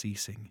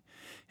unceasing.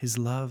 His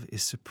love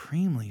is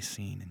supremely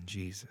seen in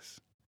Jesus.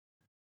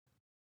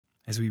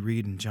 As we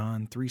read in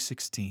John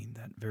 3:16,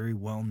 that very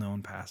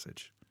well-known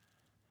passage,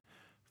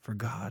 "For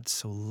God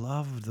so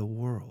loved the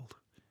world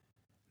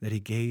that he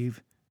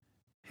gave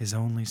his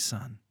only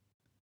Son,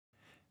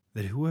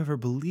 that whoever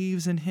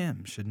believes in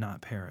him should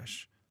not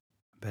perish,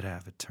 but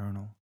have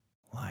eternal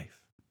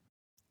life."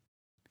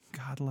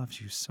 God loves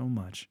you so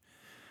much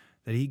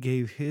that he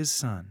gave his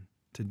Son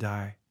to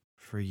die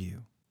for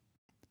you.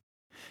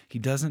 He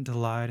doesn't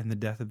delight in the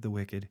death of the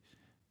wicked.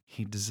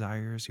 He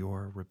desires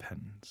your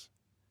repentance.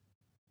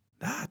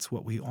 That's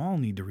what we all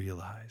need to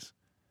realize,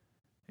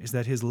 is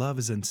that his love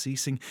is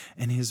unceasing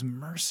and his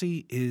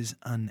mercy is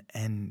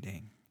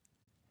unending.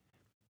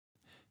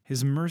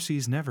 His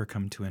mercies never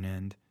come to an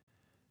end.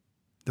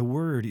 The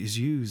word is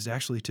used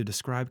actually to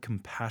describe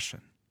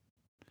compassion.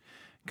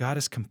 God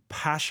is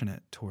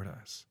compassionate toward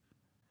us.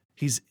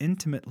 He's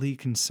intimately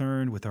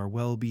concerned with our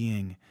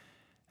well-being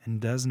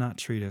and does not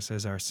treat us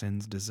as our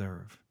sins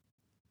deserve.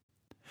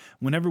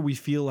 Whenever we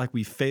feel like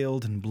we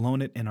failed and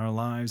blown it in our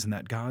lives and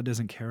that God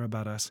doesn't care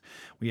about us,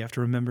 we have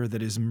to remember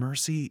that his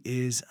mercy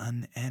is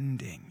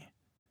unending.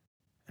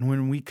 And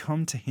when we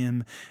come to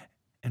him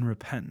in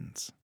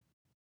repentance,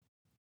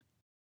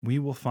 we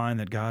will find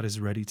that God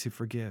is ready to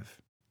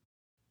forgive.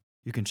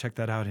 You can check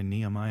that out in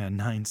Nehemiah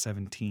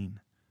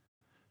 9:17.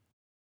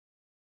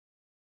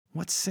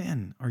 What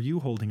sin are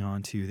you holding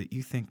on to that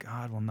you think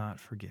God will not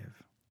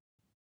forgive?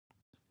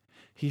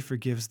 He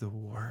forgives the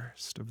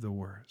worst of the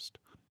worst.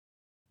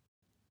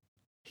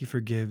 He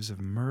forgives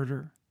of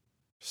murder,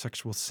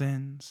 sexual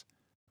sins,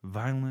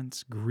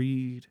 violence,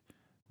 greed,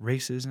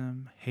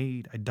 racism,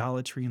 hate,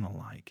 idolatry, and the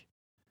like.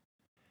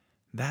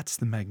 That's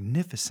the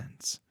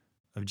magnificence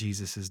of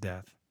Jesus'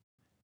 death.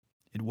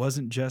 It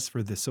wasn't just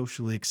for the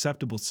socially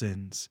acceptable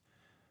sins,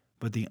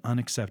 but the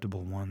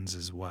unacceptable ones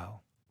as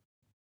well.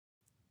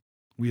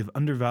 We have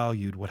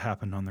undervalued what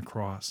happened on the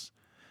cross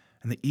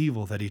and the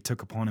evil that he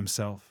took upon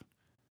himself.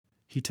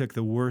 He took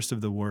the worst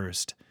of the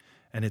worst,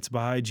 and it's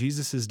by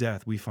Jesus'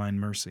 death we find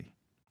mercy.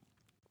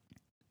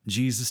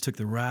 Jesus took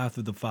the wrath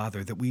of the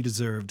Father that we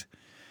deserved,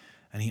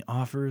 and he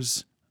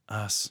offers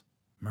us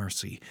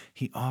mercy.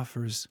 He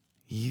offers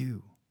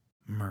you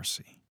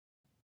mercy.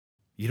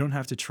 You don't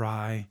have to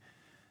try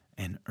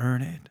and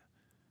earn it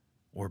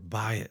or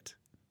buy it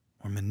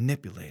or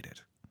manipulate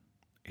it.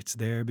 It's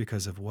there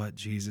because of what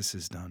Jesus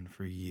has done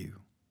for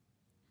you.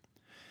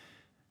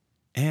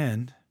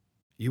 And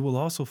you will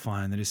also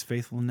find that his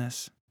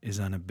faithfulness is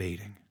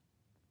unabating.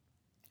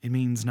 It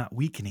means not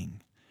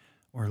weakening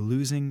or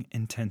losing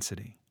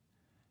intensity.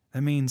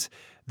 That means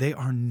they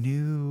are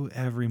new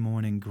every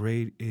morning.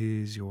 Great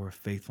is your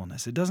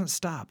faithfulness. It doesn't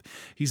stop.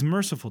 He's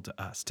merciful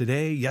to us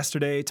today,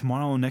 yesterday,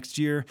 tomorrow, next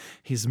year.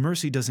 His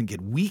mercy doesn't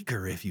get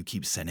weaker if you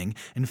keep sinning.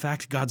 In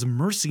fact, God's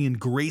mercy and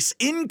grace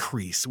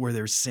increase where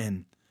there's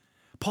sin.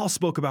 Paul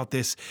spoke about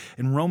this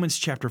in Romans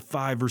chapter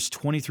 5, verse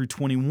 20 through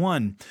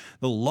 21.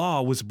 The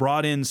law was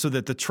brought in so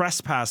that the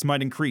trespass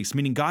might increase,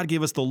 meaning God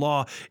gave us the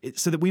law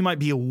so that we might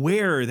be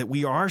aware that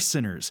we are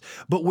sinners.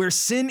 But where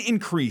sin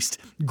increased,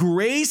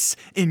 grace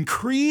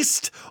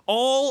increased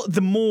all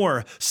the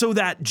more, so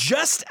that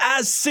just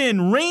as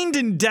sin reigned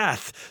in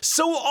death,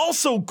 so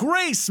also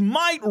grace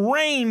might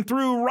reign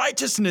through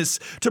righteousness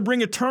to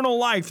bring eternal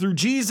life through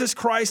Jesus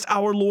Christ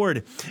our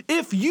Lord.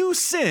 If you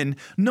sin,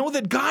 know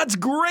that God's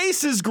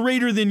grace is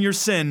greater than your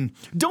sin.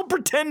 Don't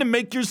pretend to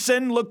make your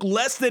sin look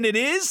less than it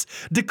is.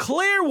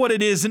 Declare what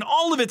it is in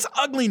all of its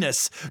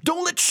ugliness.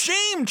 Don't let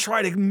shame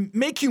try to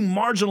make you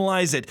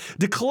marginalize it.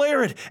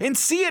 Declare it and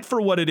see it for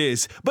what it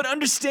is. But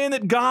understand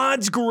that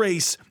God's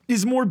grace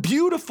is more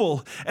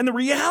beautiful, and the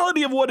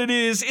reality of what it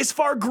is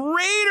far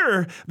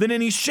greater than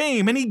any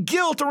shame, any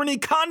guilt, or any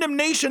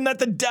condemnation that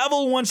the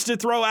devil wants to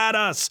throw at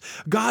us.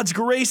 God's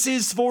grace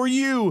is for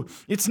you.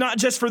 It's not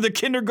just for the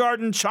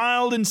kindergarten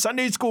child in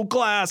Sunday school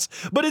class,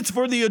 but it's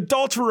for the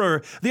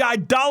adulterer, the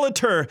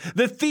idolater,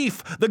 the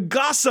thief, the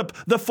gossip,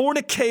 the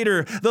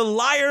fornicator, the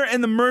liar,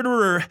 and the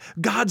murderer.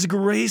 God's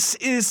grace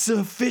is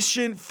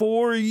sufficient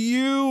for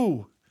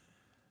you.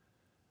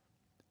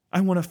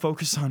 I want to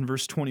focus on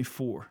verse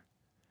 24.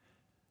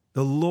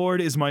 The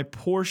Lord is my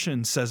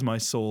portion, says my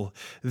soul.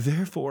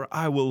 Therefore,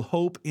 I will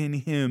hope in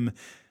him.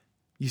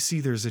 You see,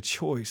 there's a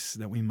choice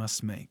that we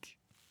must make.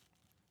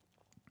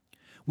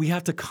 We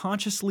have to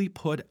consciously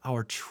put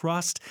our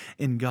trust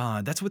in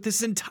God. That's what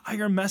this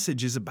entire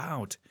message is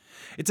about.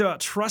 It's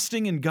about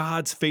trusting in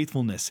God's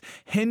faithfulness,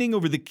 handing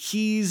over the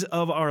keys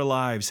of our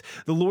lives.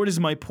 The Lord is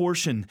my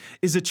portion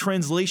is a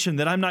translation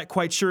that I'm not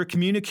quite sure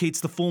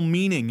communicates the full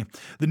meaning.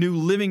 The New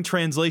Living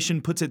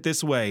Translation puts it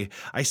this way: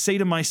 I say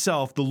to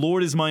myself, the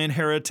Lord is my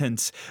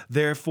inheritance,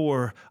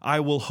 therefore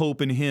I will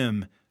hope in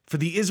him. For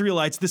the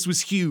Israelites, this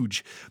was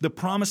huge. The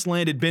promised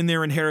land had been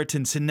their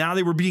inheritance, and now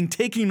they were being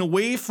taken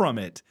away from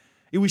it.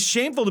 It was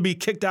shameful to be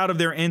kicked out of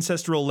their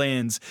ancestral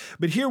lands.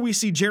 But here we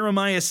see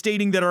Jeremiah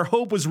stating that our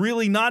hope was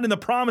really not in the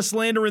promised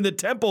land or in the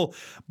temple,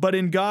 but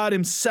in God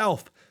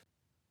himself.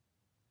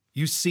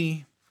 You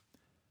see,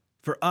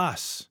 for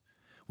us,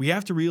 we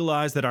have to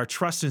realize that our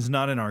trust is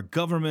not in our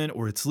government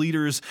or its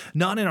leaders,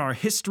 not in our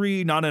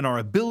history, not in our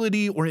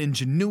ability or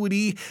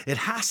ingenuity. It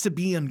has to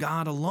be in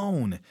God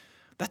alone.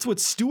 That's what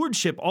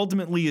stewardship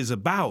ultimately is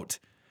about.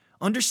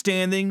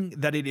 Understanding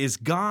that it is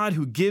God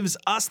who gives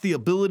us the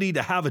ability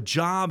to have a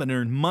job and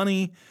earn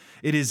money.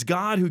 It is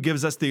God who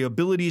gives us the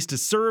abilities to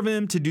serve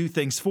him, to do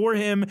things for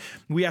him.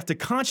 We have to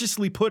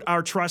consciously put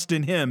our trust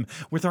in him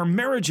with our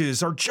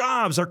marriages, our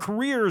jobs, our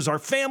careers, our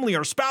family,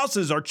 our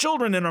spouses, our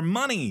children, and our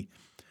money.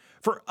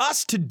 For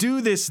us to do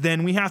this,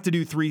 then, we have to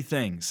do three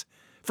things.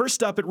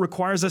 First up, it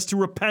requires us to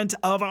repent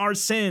of our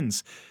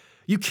sins.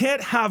 You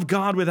can't have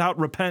God without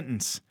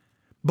repentance.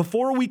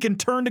 Before we can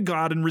turn to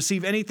God and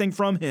receive anything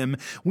from him,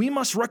 we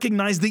must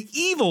recognize the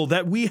evil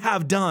that we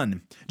have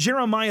done.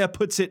 Jeremiah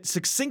puts it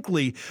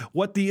succinctly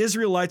what the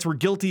Israelites were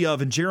guilty of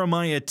in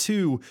Jeremiah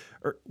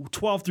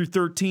 2:12 through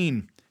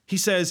 13. He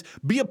says,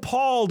 "Be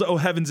appalled, O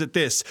heavens, at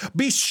this.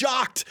 Be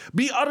shocked.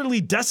 Be utterly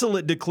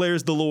desolate,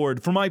 declares the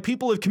Lord. For my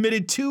people have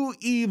committed two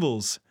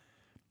evils.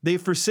 They've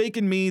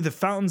forsaken me, the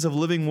fountains of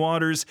living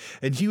waters,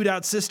 and hewed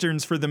out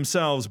cisterns for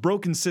themselves,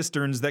 broken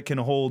cisterns that can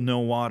hold no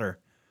water."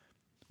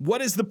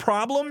 What is the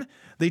problem?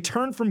 They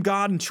turn from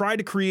God and try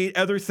to create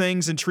other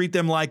things and treat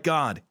them like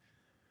God.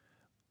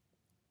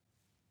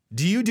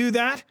 Do you do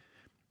that?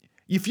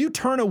 If you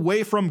turn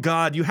away from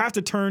God, you have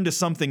to turn to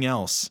something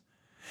else.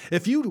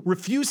 If you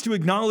refuse to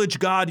acknowledge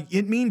God,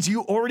 it means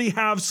you already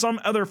have some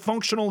other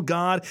functional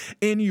God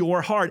in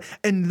your heart,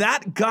 and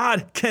that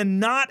God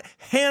cannot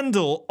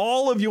handle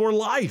all of your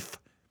life.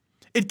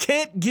 It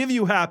can't give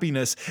you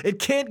happiness. It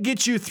can't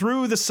get you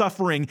through the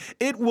suffering.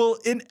 It will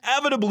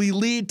inevitably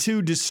lead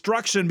to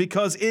destruction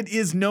because it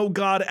is no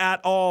God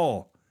at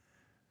all.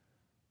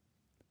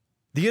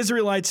 The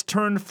Israelites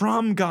turned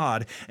from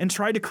God and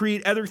tried to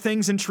create other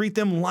things and treat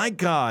them like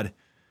God.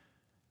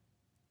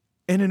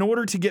 And in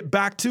order to get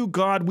back to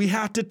God, we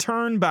have to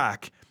turn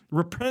back.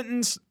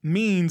 Repentance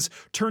means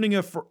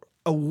turning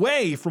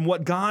away from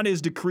what God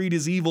has decreed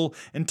as evil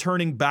and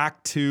turning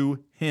back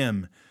to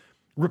him.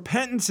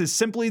 Repentance is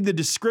simply the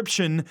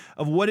description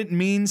of what it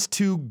means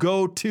to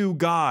go to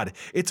God.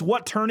 It's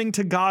what turning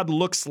to God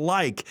looks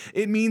like.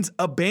 It means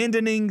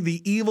abandoning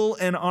the evil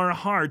in our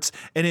hearts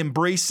and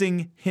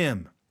embracing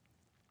him.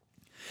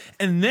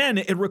 And then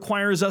it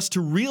requires us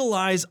to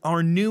realize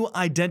our new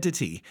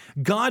identity.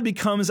 God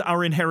becomes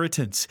our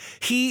inheritance.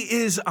 He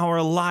is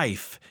our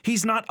life.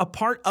 He's not a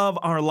part of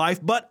our life,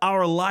 but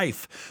our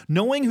life.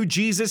 Knowing who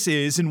Jesus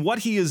is and what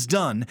he has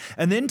done,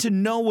 and then to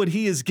know what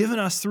he has given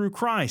us through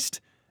Christ,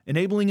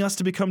 enabling us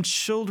to become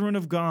children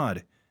of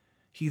God.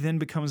 He then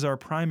becomes our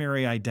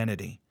primary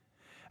identity.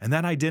 And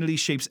that identity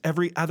shapes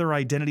every other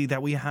identity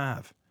that we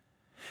have.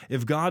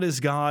 If God is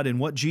God and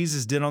what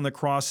Jesus did on the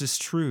cross is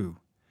true,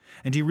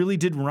 and he really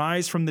did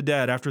rise from the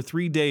dead after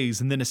 3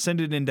 days and then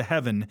ascended into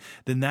heaven,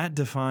 then that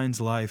defines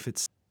life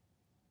itself.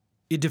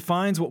 It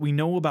defines what we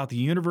know about the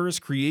universe,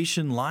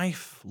 creation,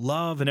 life,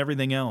 love, and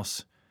everything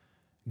else.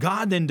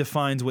 God then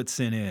defines what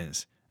sin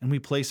is. And we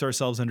place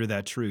ourselves under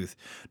that truth,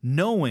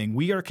 knowing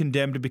we are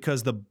condemned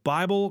because the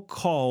Bible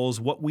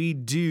calls what we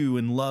do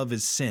in love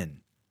as sin.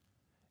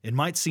 It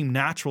might seem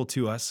natural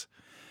to us,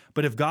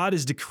 but if God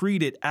has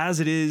decreed it as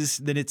it is,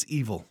 then it's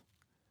evil.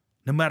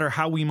 No matter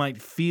how we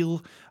might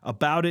feel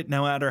about it,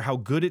 no matter how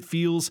good it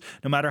feels,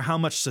 no matter how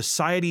much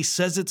society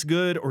says it's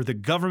good or the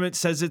government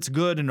says it's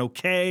good and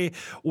okay,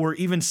 or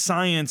even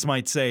science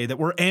might say that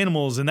we're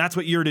animals and that's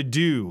what you're to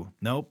do.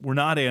 Nope, we're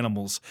not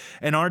animals,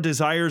 and our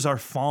desires are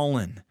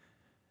fallen.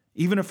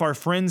 Even if our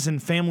friends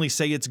and family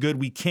say it's good,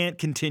 we can't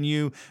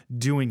continue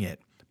doing it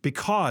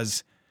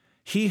because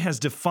he has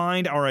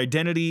defined our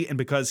identity and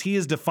because he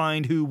has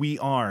defined who we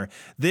are.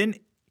 Then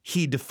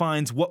he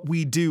defines what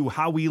we do,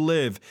 how we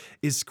live.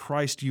 Is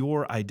Christ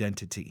your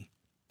identity?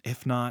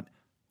 If not,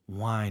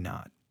 why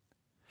not?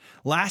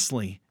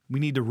 Lastly,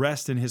 we need to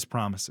rest in his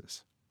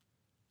promises.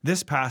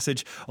 This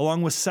passage,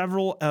 along with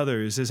several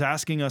others, is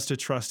asking us to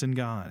trust in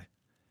God.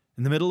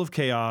 In the middle of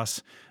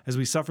chaos, as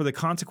we suffer the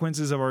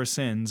consequences of our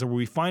sins, or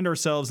we find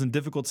ourselves in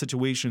difficult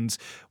situations,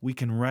 we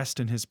can rest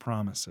in his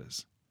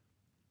promises.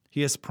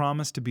 He has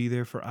promised to be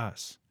there for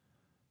us,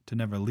 to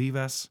never leave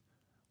us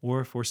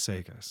or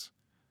forsake us.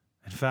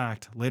 In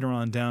fact, later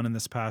on down in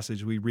this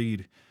passage, we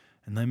read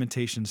in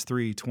Lamentations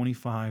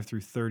 3:25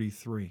 through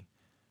 33,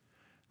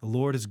 "The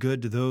Lord is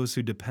good to those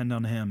who depend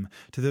on him,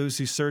 to those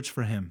who search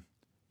for him.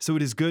 So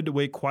it is good to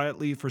wait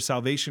quietly for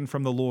salvation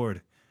from the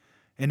Lord.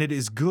 And it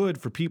is good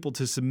for people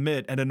to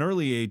submit at an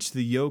early age to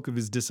the yoke of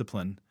his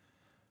discipline.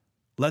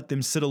 Let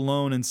them sit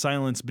alone in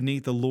silence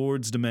beneath the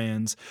Lord's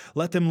demands.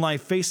 Let them lie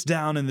face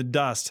down in the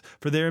dust,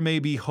 for there may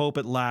be hope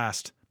at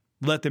last.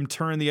 Let them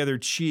turn the other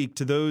cheek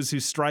to those who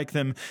strike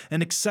them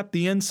and accept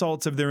the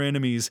insults of their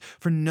enemies,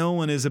 for no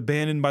one is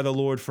abandoned by the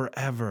Lord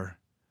forever.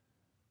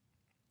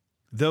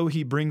 Though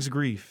he brings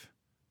grief,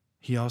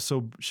 he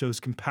also shows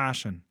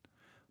compassion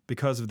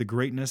because of the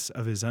greatness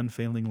of his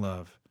unfailing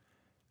love,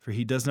 for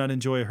he does not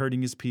enjoy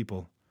hurting his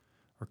people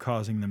or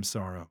causing them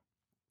sorrow.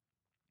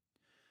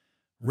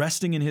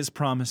 Resting in his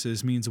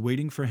promises means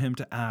waiting for him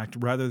to act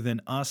rather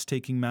than us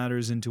taking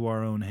matters into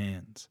our own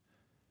hands.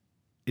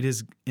 It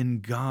is in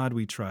God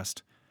we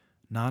trust,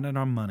 not in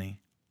our money,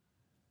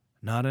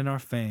 not in our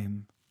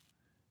fame,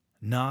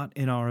 not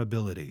in our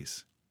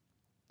abilities.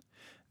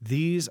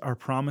 These are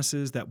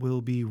promises that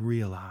will be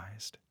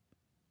realized.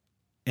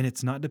 And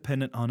it's not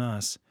dependent on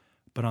us,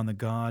 but on the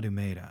God who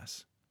made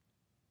us.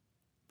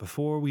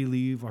 Before we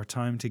leave our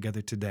time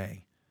together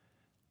today,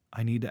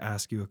 I need to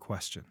ask you a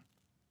question.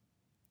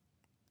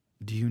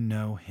 Do you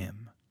know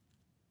him?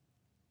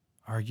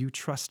 Are you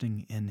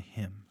trusting in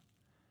him?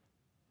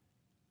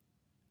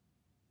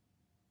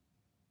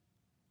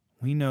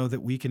 We know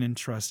that we can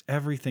entrust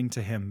everything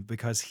to him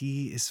because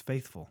he is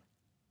faithful.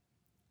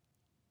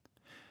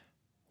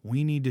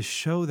 We need to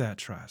show that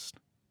trust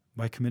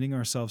by committing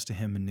ourselves to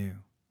him anew.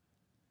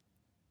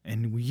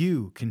 And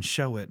you can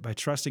show it by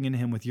trusting in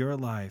him with your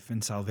life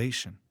and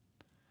salvation,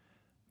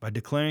 by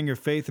declaring your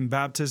faith in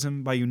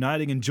baptism, by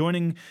uniting and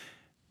joining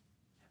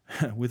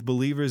with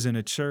believers in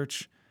a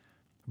church,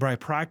 by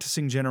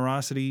practicing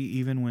generosity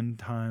even when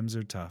times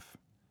are tough.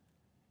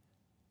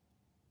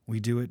 We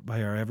do it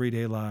by our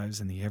everyday lives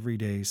and the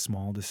everyday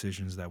small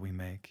decisions that we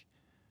make.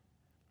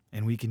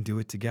 And we can do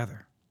it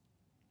together.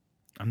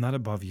 I'm not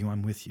above you,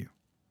 I'm with you.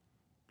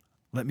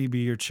 Let me be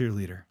your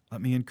cheerleader.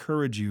 Let me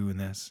encourage you in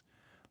this.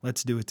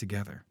 Let's do it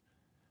together.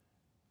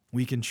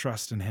 We can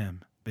trust in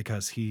him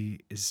because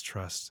he is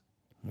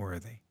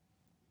trustworthy.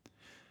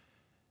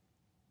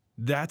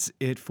 That's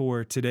it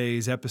for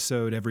today's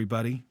episode,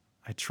 everybody.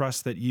 I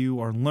trust that you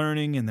are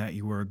learning and that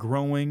you are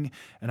growing,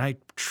 and I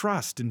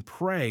trust and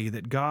pray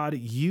that God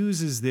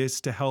uses this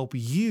to help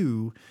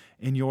you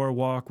in your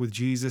walk with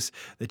Jesus,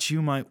 that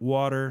you might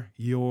water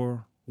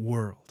your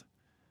world.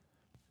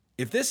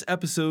 If this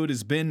episode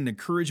has been an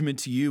encouragement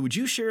to you, would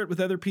you share it with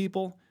other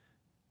people?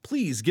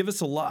 Please give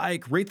us a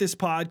like, rate this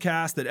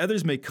podcast that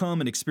others may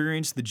come and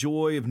experience the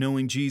joy of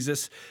knowing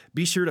Jesus.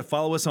 Be sure to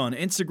follow us on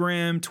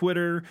Instagram,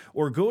 Twitter,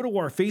 or go to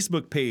our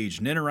Facebook page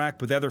and interact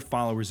with other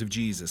followers of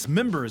Jesus,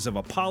 members of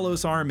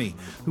Apollos Army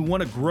who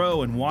want to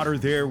grow and water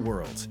their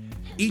worlds.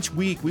 Each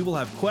week, we will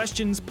have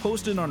questions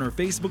posted on our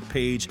Facebook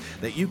page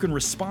that you can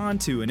respond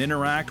to and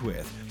interact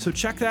with. So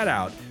check that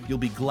out. You'll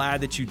be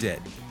glad that you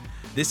did.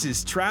 This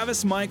is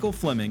Travis Michael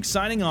Fleming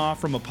signing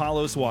off from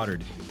Apollos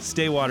Watered.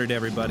 Stay watered,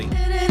 everybody.